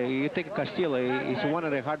know, you take Castillo. He's one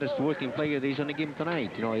of the hardest working players. He's on the game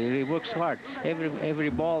tonight. You know, he works hard. Every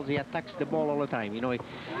ball, he attacks the ball all the time. You know,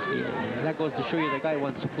 that goes to show you the guy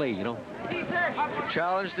wants to play. You know.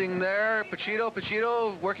 Challenging there,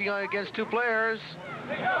 Pachito working on against two players.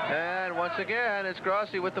 And once again, it's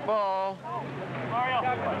Grossi with the ball.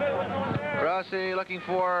 Grossi looking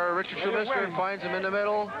for Richard Shumistra and finds him in the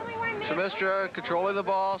middle. Shumistra controlling the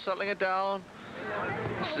ball, settling it down.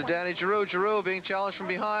 This is Danny Giroux. Giroux being challenged from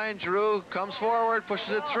behind. Giroux comes forward, pushes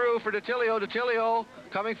it through for Detilio. Detilio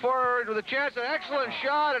coming forward with a chance. An excellent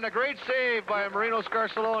shot and a great save by Marino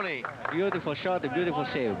Scarsoloni. Beautiful shot, a beautiful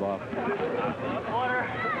save, Bob.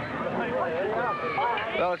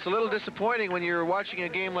 Well, it's a little disappointing when you're watching a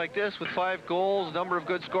game like this with 5 goals, a number of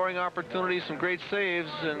good scoring opportunities, some great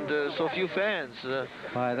saves, and so few fans.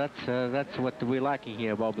 That's what we're lacking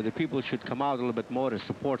here, Bob. But the people should come out a little bit more and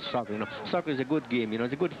support soccer. You know, soccer is a good game. You know,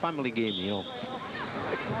 it's a good family game. You know.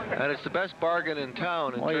 And it's the best bargain in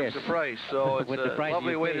town in terms of price. So it's a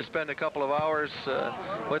lovely way to spend a couple of hours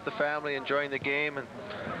with the family, enjoying the game. And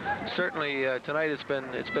certainly tonight it's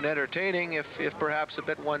been entertaining, if perhaps a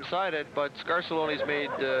bit one-sided, but Scarcelloni's made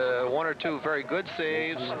one or two very good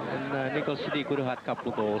saves. And Nickel City could have had a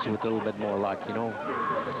couple of goals with a little bit more luck, you know.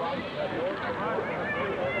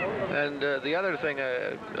 And the other thing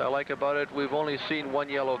I like about it, we've only seen one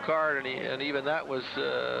yellow card, and even that was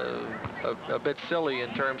a bit silly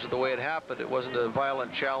in terms of the way it happened. It wasn't a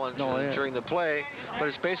violent challenge during the play, but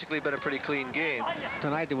it's basically been a pretty clean game.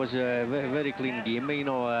 Tonight it was a very clean game. You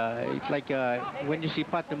know, it's like when you see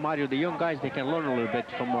Pat and Mario, the young guys, they can learn a little bit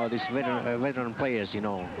from these veteran players, you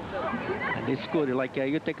know. And it's good. Like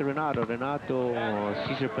you take Renato,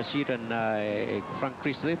 Cesar Pasita, and Frank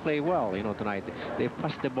Cristo, they play well, you know, tonight. They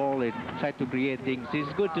pass the ball, they try to create things.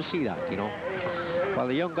 It's good to see that, you know. While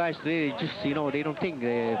the young guys, they just, you know, they don't think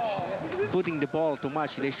putting the ball too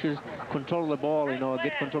much. They should control the ball, you know,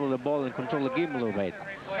 get control of the ball and control the game a little bit.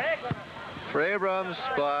 For Abrams,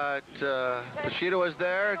 but Bushido is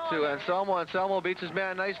there to Anselmo. Anselmo beats his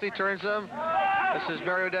man nicely, turns him. This is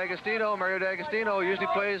Mario D'Agostino. Mario D'Agostino usually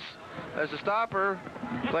plays as a stopper,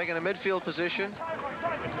 playing in a midfield position.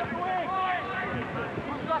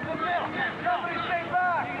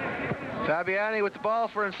 Fabiani with the ball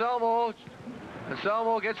for Anselmo.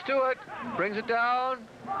 Anselmo gets to it, brings it down,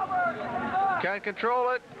 can't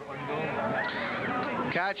control it.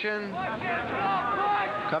 Kachin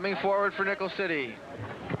coming forward for Nickel City.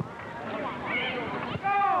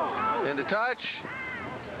 Into touch.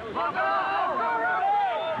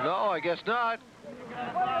 No, I guess not.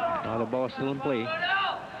 Now the ball's still in play.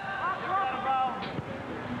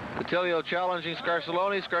 Attilio challenging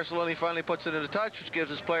Scarcelloni. Scarcelloni finally puts it into touch, which gives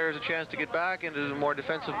his players a chance to get back into more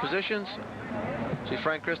defensive positions. See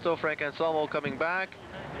Frank Cristo, Frank Anselmo coming back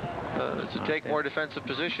to take more defensive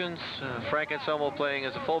positions. Frank Anselmo playing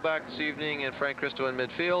as a fullback this evening, and Frank Cristo in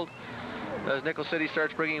midfield as Nickel City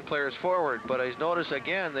starts bringing players forward. But I notice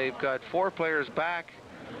again they've got 4 players back,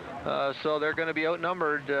 so they're going to be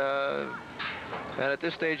outnumbered. And at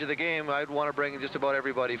this stage of the game, I'd want to bring just about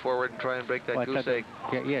everybody forward and try and break that goose egg.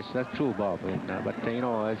 Yes, that's true, Bob. And, but you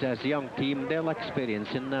know, as a young team, they'll experience,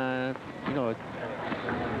 and you know,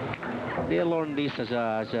 they learn this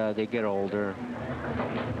as they get older.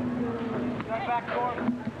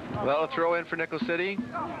 Well, a throw in for Nickel City.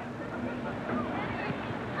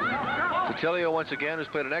 Attilio once again has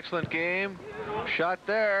played an excellent game. Shot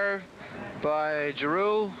there by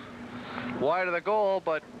Giroux, wide of the goal,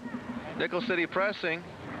 but Nickel City pressing.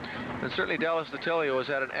 And certainly Dallas Attilio has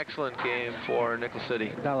had an excellent game for Nickel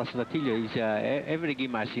City. Dallas Attilio is every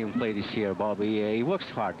game I see him play this year, Bobby. He works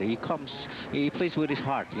hard. He plays with his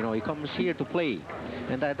heart. You know, he comes here to play,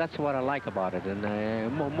 and that's what I like about it. And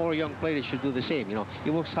more young players should do the same. You know, he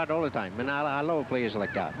works hard all the time, and I love players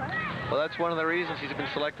like that. Well, that's one of the reasons he's been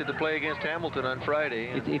selected to play against Hamilton on Friday.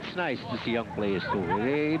 It's nice to see young players too.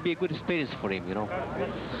 It'd be a good experience for him, you know.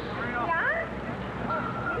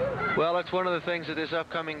 Well, that's one of the things that this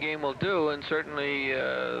upcoming game will do, and certainly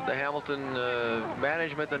the Hamilton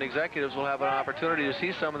management and executives will have an opportunity to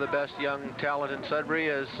see some of the best young talent in Sudbury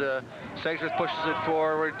as Segsworth pushes it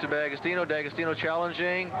forward to D'Agostino. D'Agostino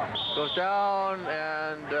challenging, goes down,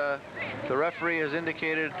 and the referee has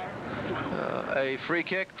indicated a free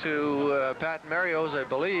kick to Pat Marios, I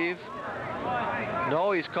believe.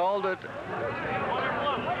 No, he's called it.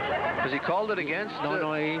 Has he called it against?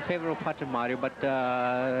 No, in favor of Pat and Mario, but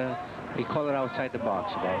he called it outside the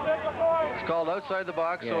box. It's called outside the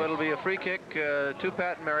box, yes. So it'll be a free kick to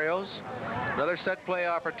Pat Marios. Another set play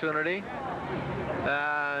opportunity.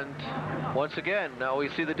 And once again, now we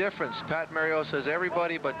see the difference. Pat Marios has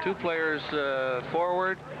everybody but 2 players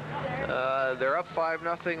forward. They're up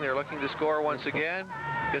 5-0. They're looking to score once again.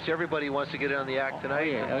 I guess everybody wants to get in on the act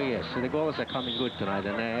tonight. Oh yes. So the goals are coming good tonight,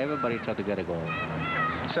 and everybody tried to get a goal.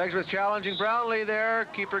 Segsworth challenging Brownlee there.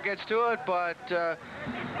 Keeper gets to it, but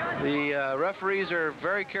the referees are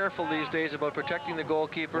very careful these days about protecting the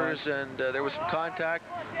goalkeepers, and there was some contact,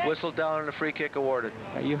 whistled down, and a free kick awarded.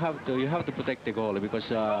 You have to protect the goalie, because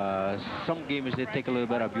some games they take a little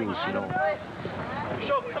bit of abuse, you know.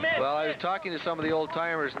 Well, I was talking to some of the old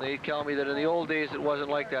timers, and they tell me that in the old days it wasn't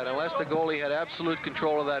like that. Unless the goalie had absolute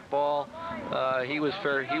control of that ball,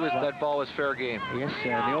 that ball was fair game. Yes,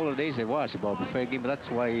 in the older days it was about fair game, but that's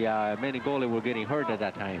why many goalies were getting hurt at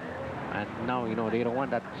that time. And now, you know, they don't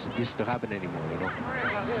want this to happen anymore, you know.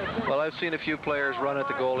 Well, I've seen a few players run at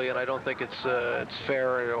the goalie, and I don't think it's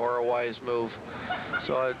fair or a wise move.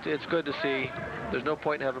 So it's good to see. There's no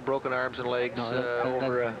point in having broken arms and legs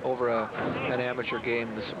over an amateur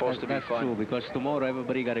game that's supposed to be fun. That's true, because tomorrow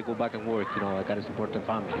everybody got to go back and work, you know. I got to support the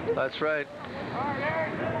family. That's right.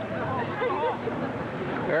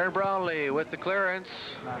 Aaron Brownlee with the clearance.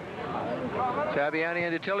 Fabiani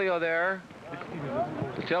and DiTilio there.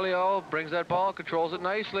 DiTilio brings that ball, controls it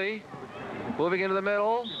nicely. Moving into the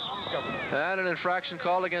middle. And an infraction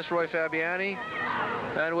called against Roy Fabiani.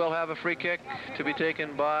 And we'll have a free kick to be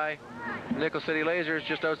taken by Nickel City Lasers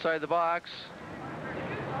just outside the box.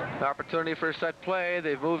 Opportunity for a set play.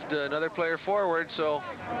 They've moved another player forward, so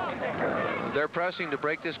they're pressing to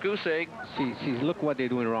break this goose egg. See, look what they're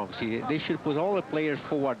doing wrong. See, they should put all the players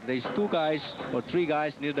forward. There's 2 guys or 3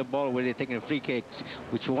 guys near the ball where they're taking a free kick,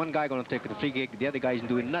 which one guy going to take the free kick, the other guy is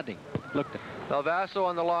doing nothing. Look. El Vaso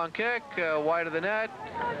on the long kick, wide of the net,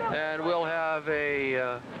 and we'll have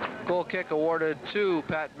a goal kick awarded to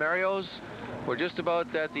Pat Marios. We're just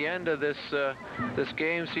about at the end of this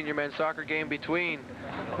game, senior men's soccer game between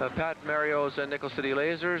Pat Marios and Nickel City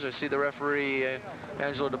Lasers. I see the referee,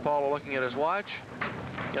 Angelo DePaulo, looking at his watch,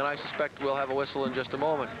 and I suspect we'll have a whistle in just a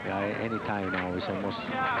moment. Yeah, any time now is almost...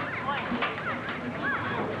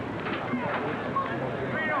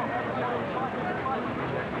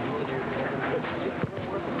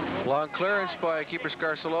 Long clearance by keeper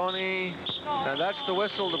Scarcelloni, and that's the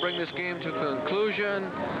whistle to bring this game to conclusion.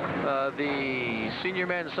 The senior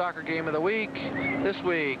men's soccer game of the week. This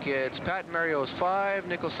week it's Pat Marios 5,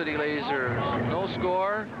 Nickel City Lasers no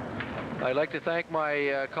score. I'd like to thank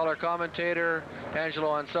my color commentator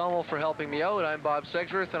Angelo Anselmo for helping me out. I'm Bob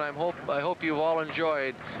Segsworth, and I hope you've all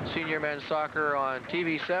enjoyed senior men's soccer on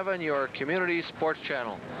TV7, your community sports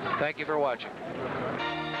channel. Thank you for watching.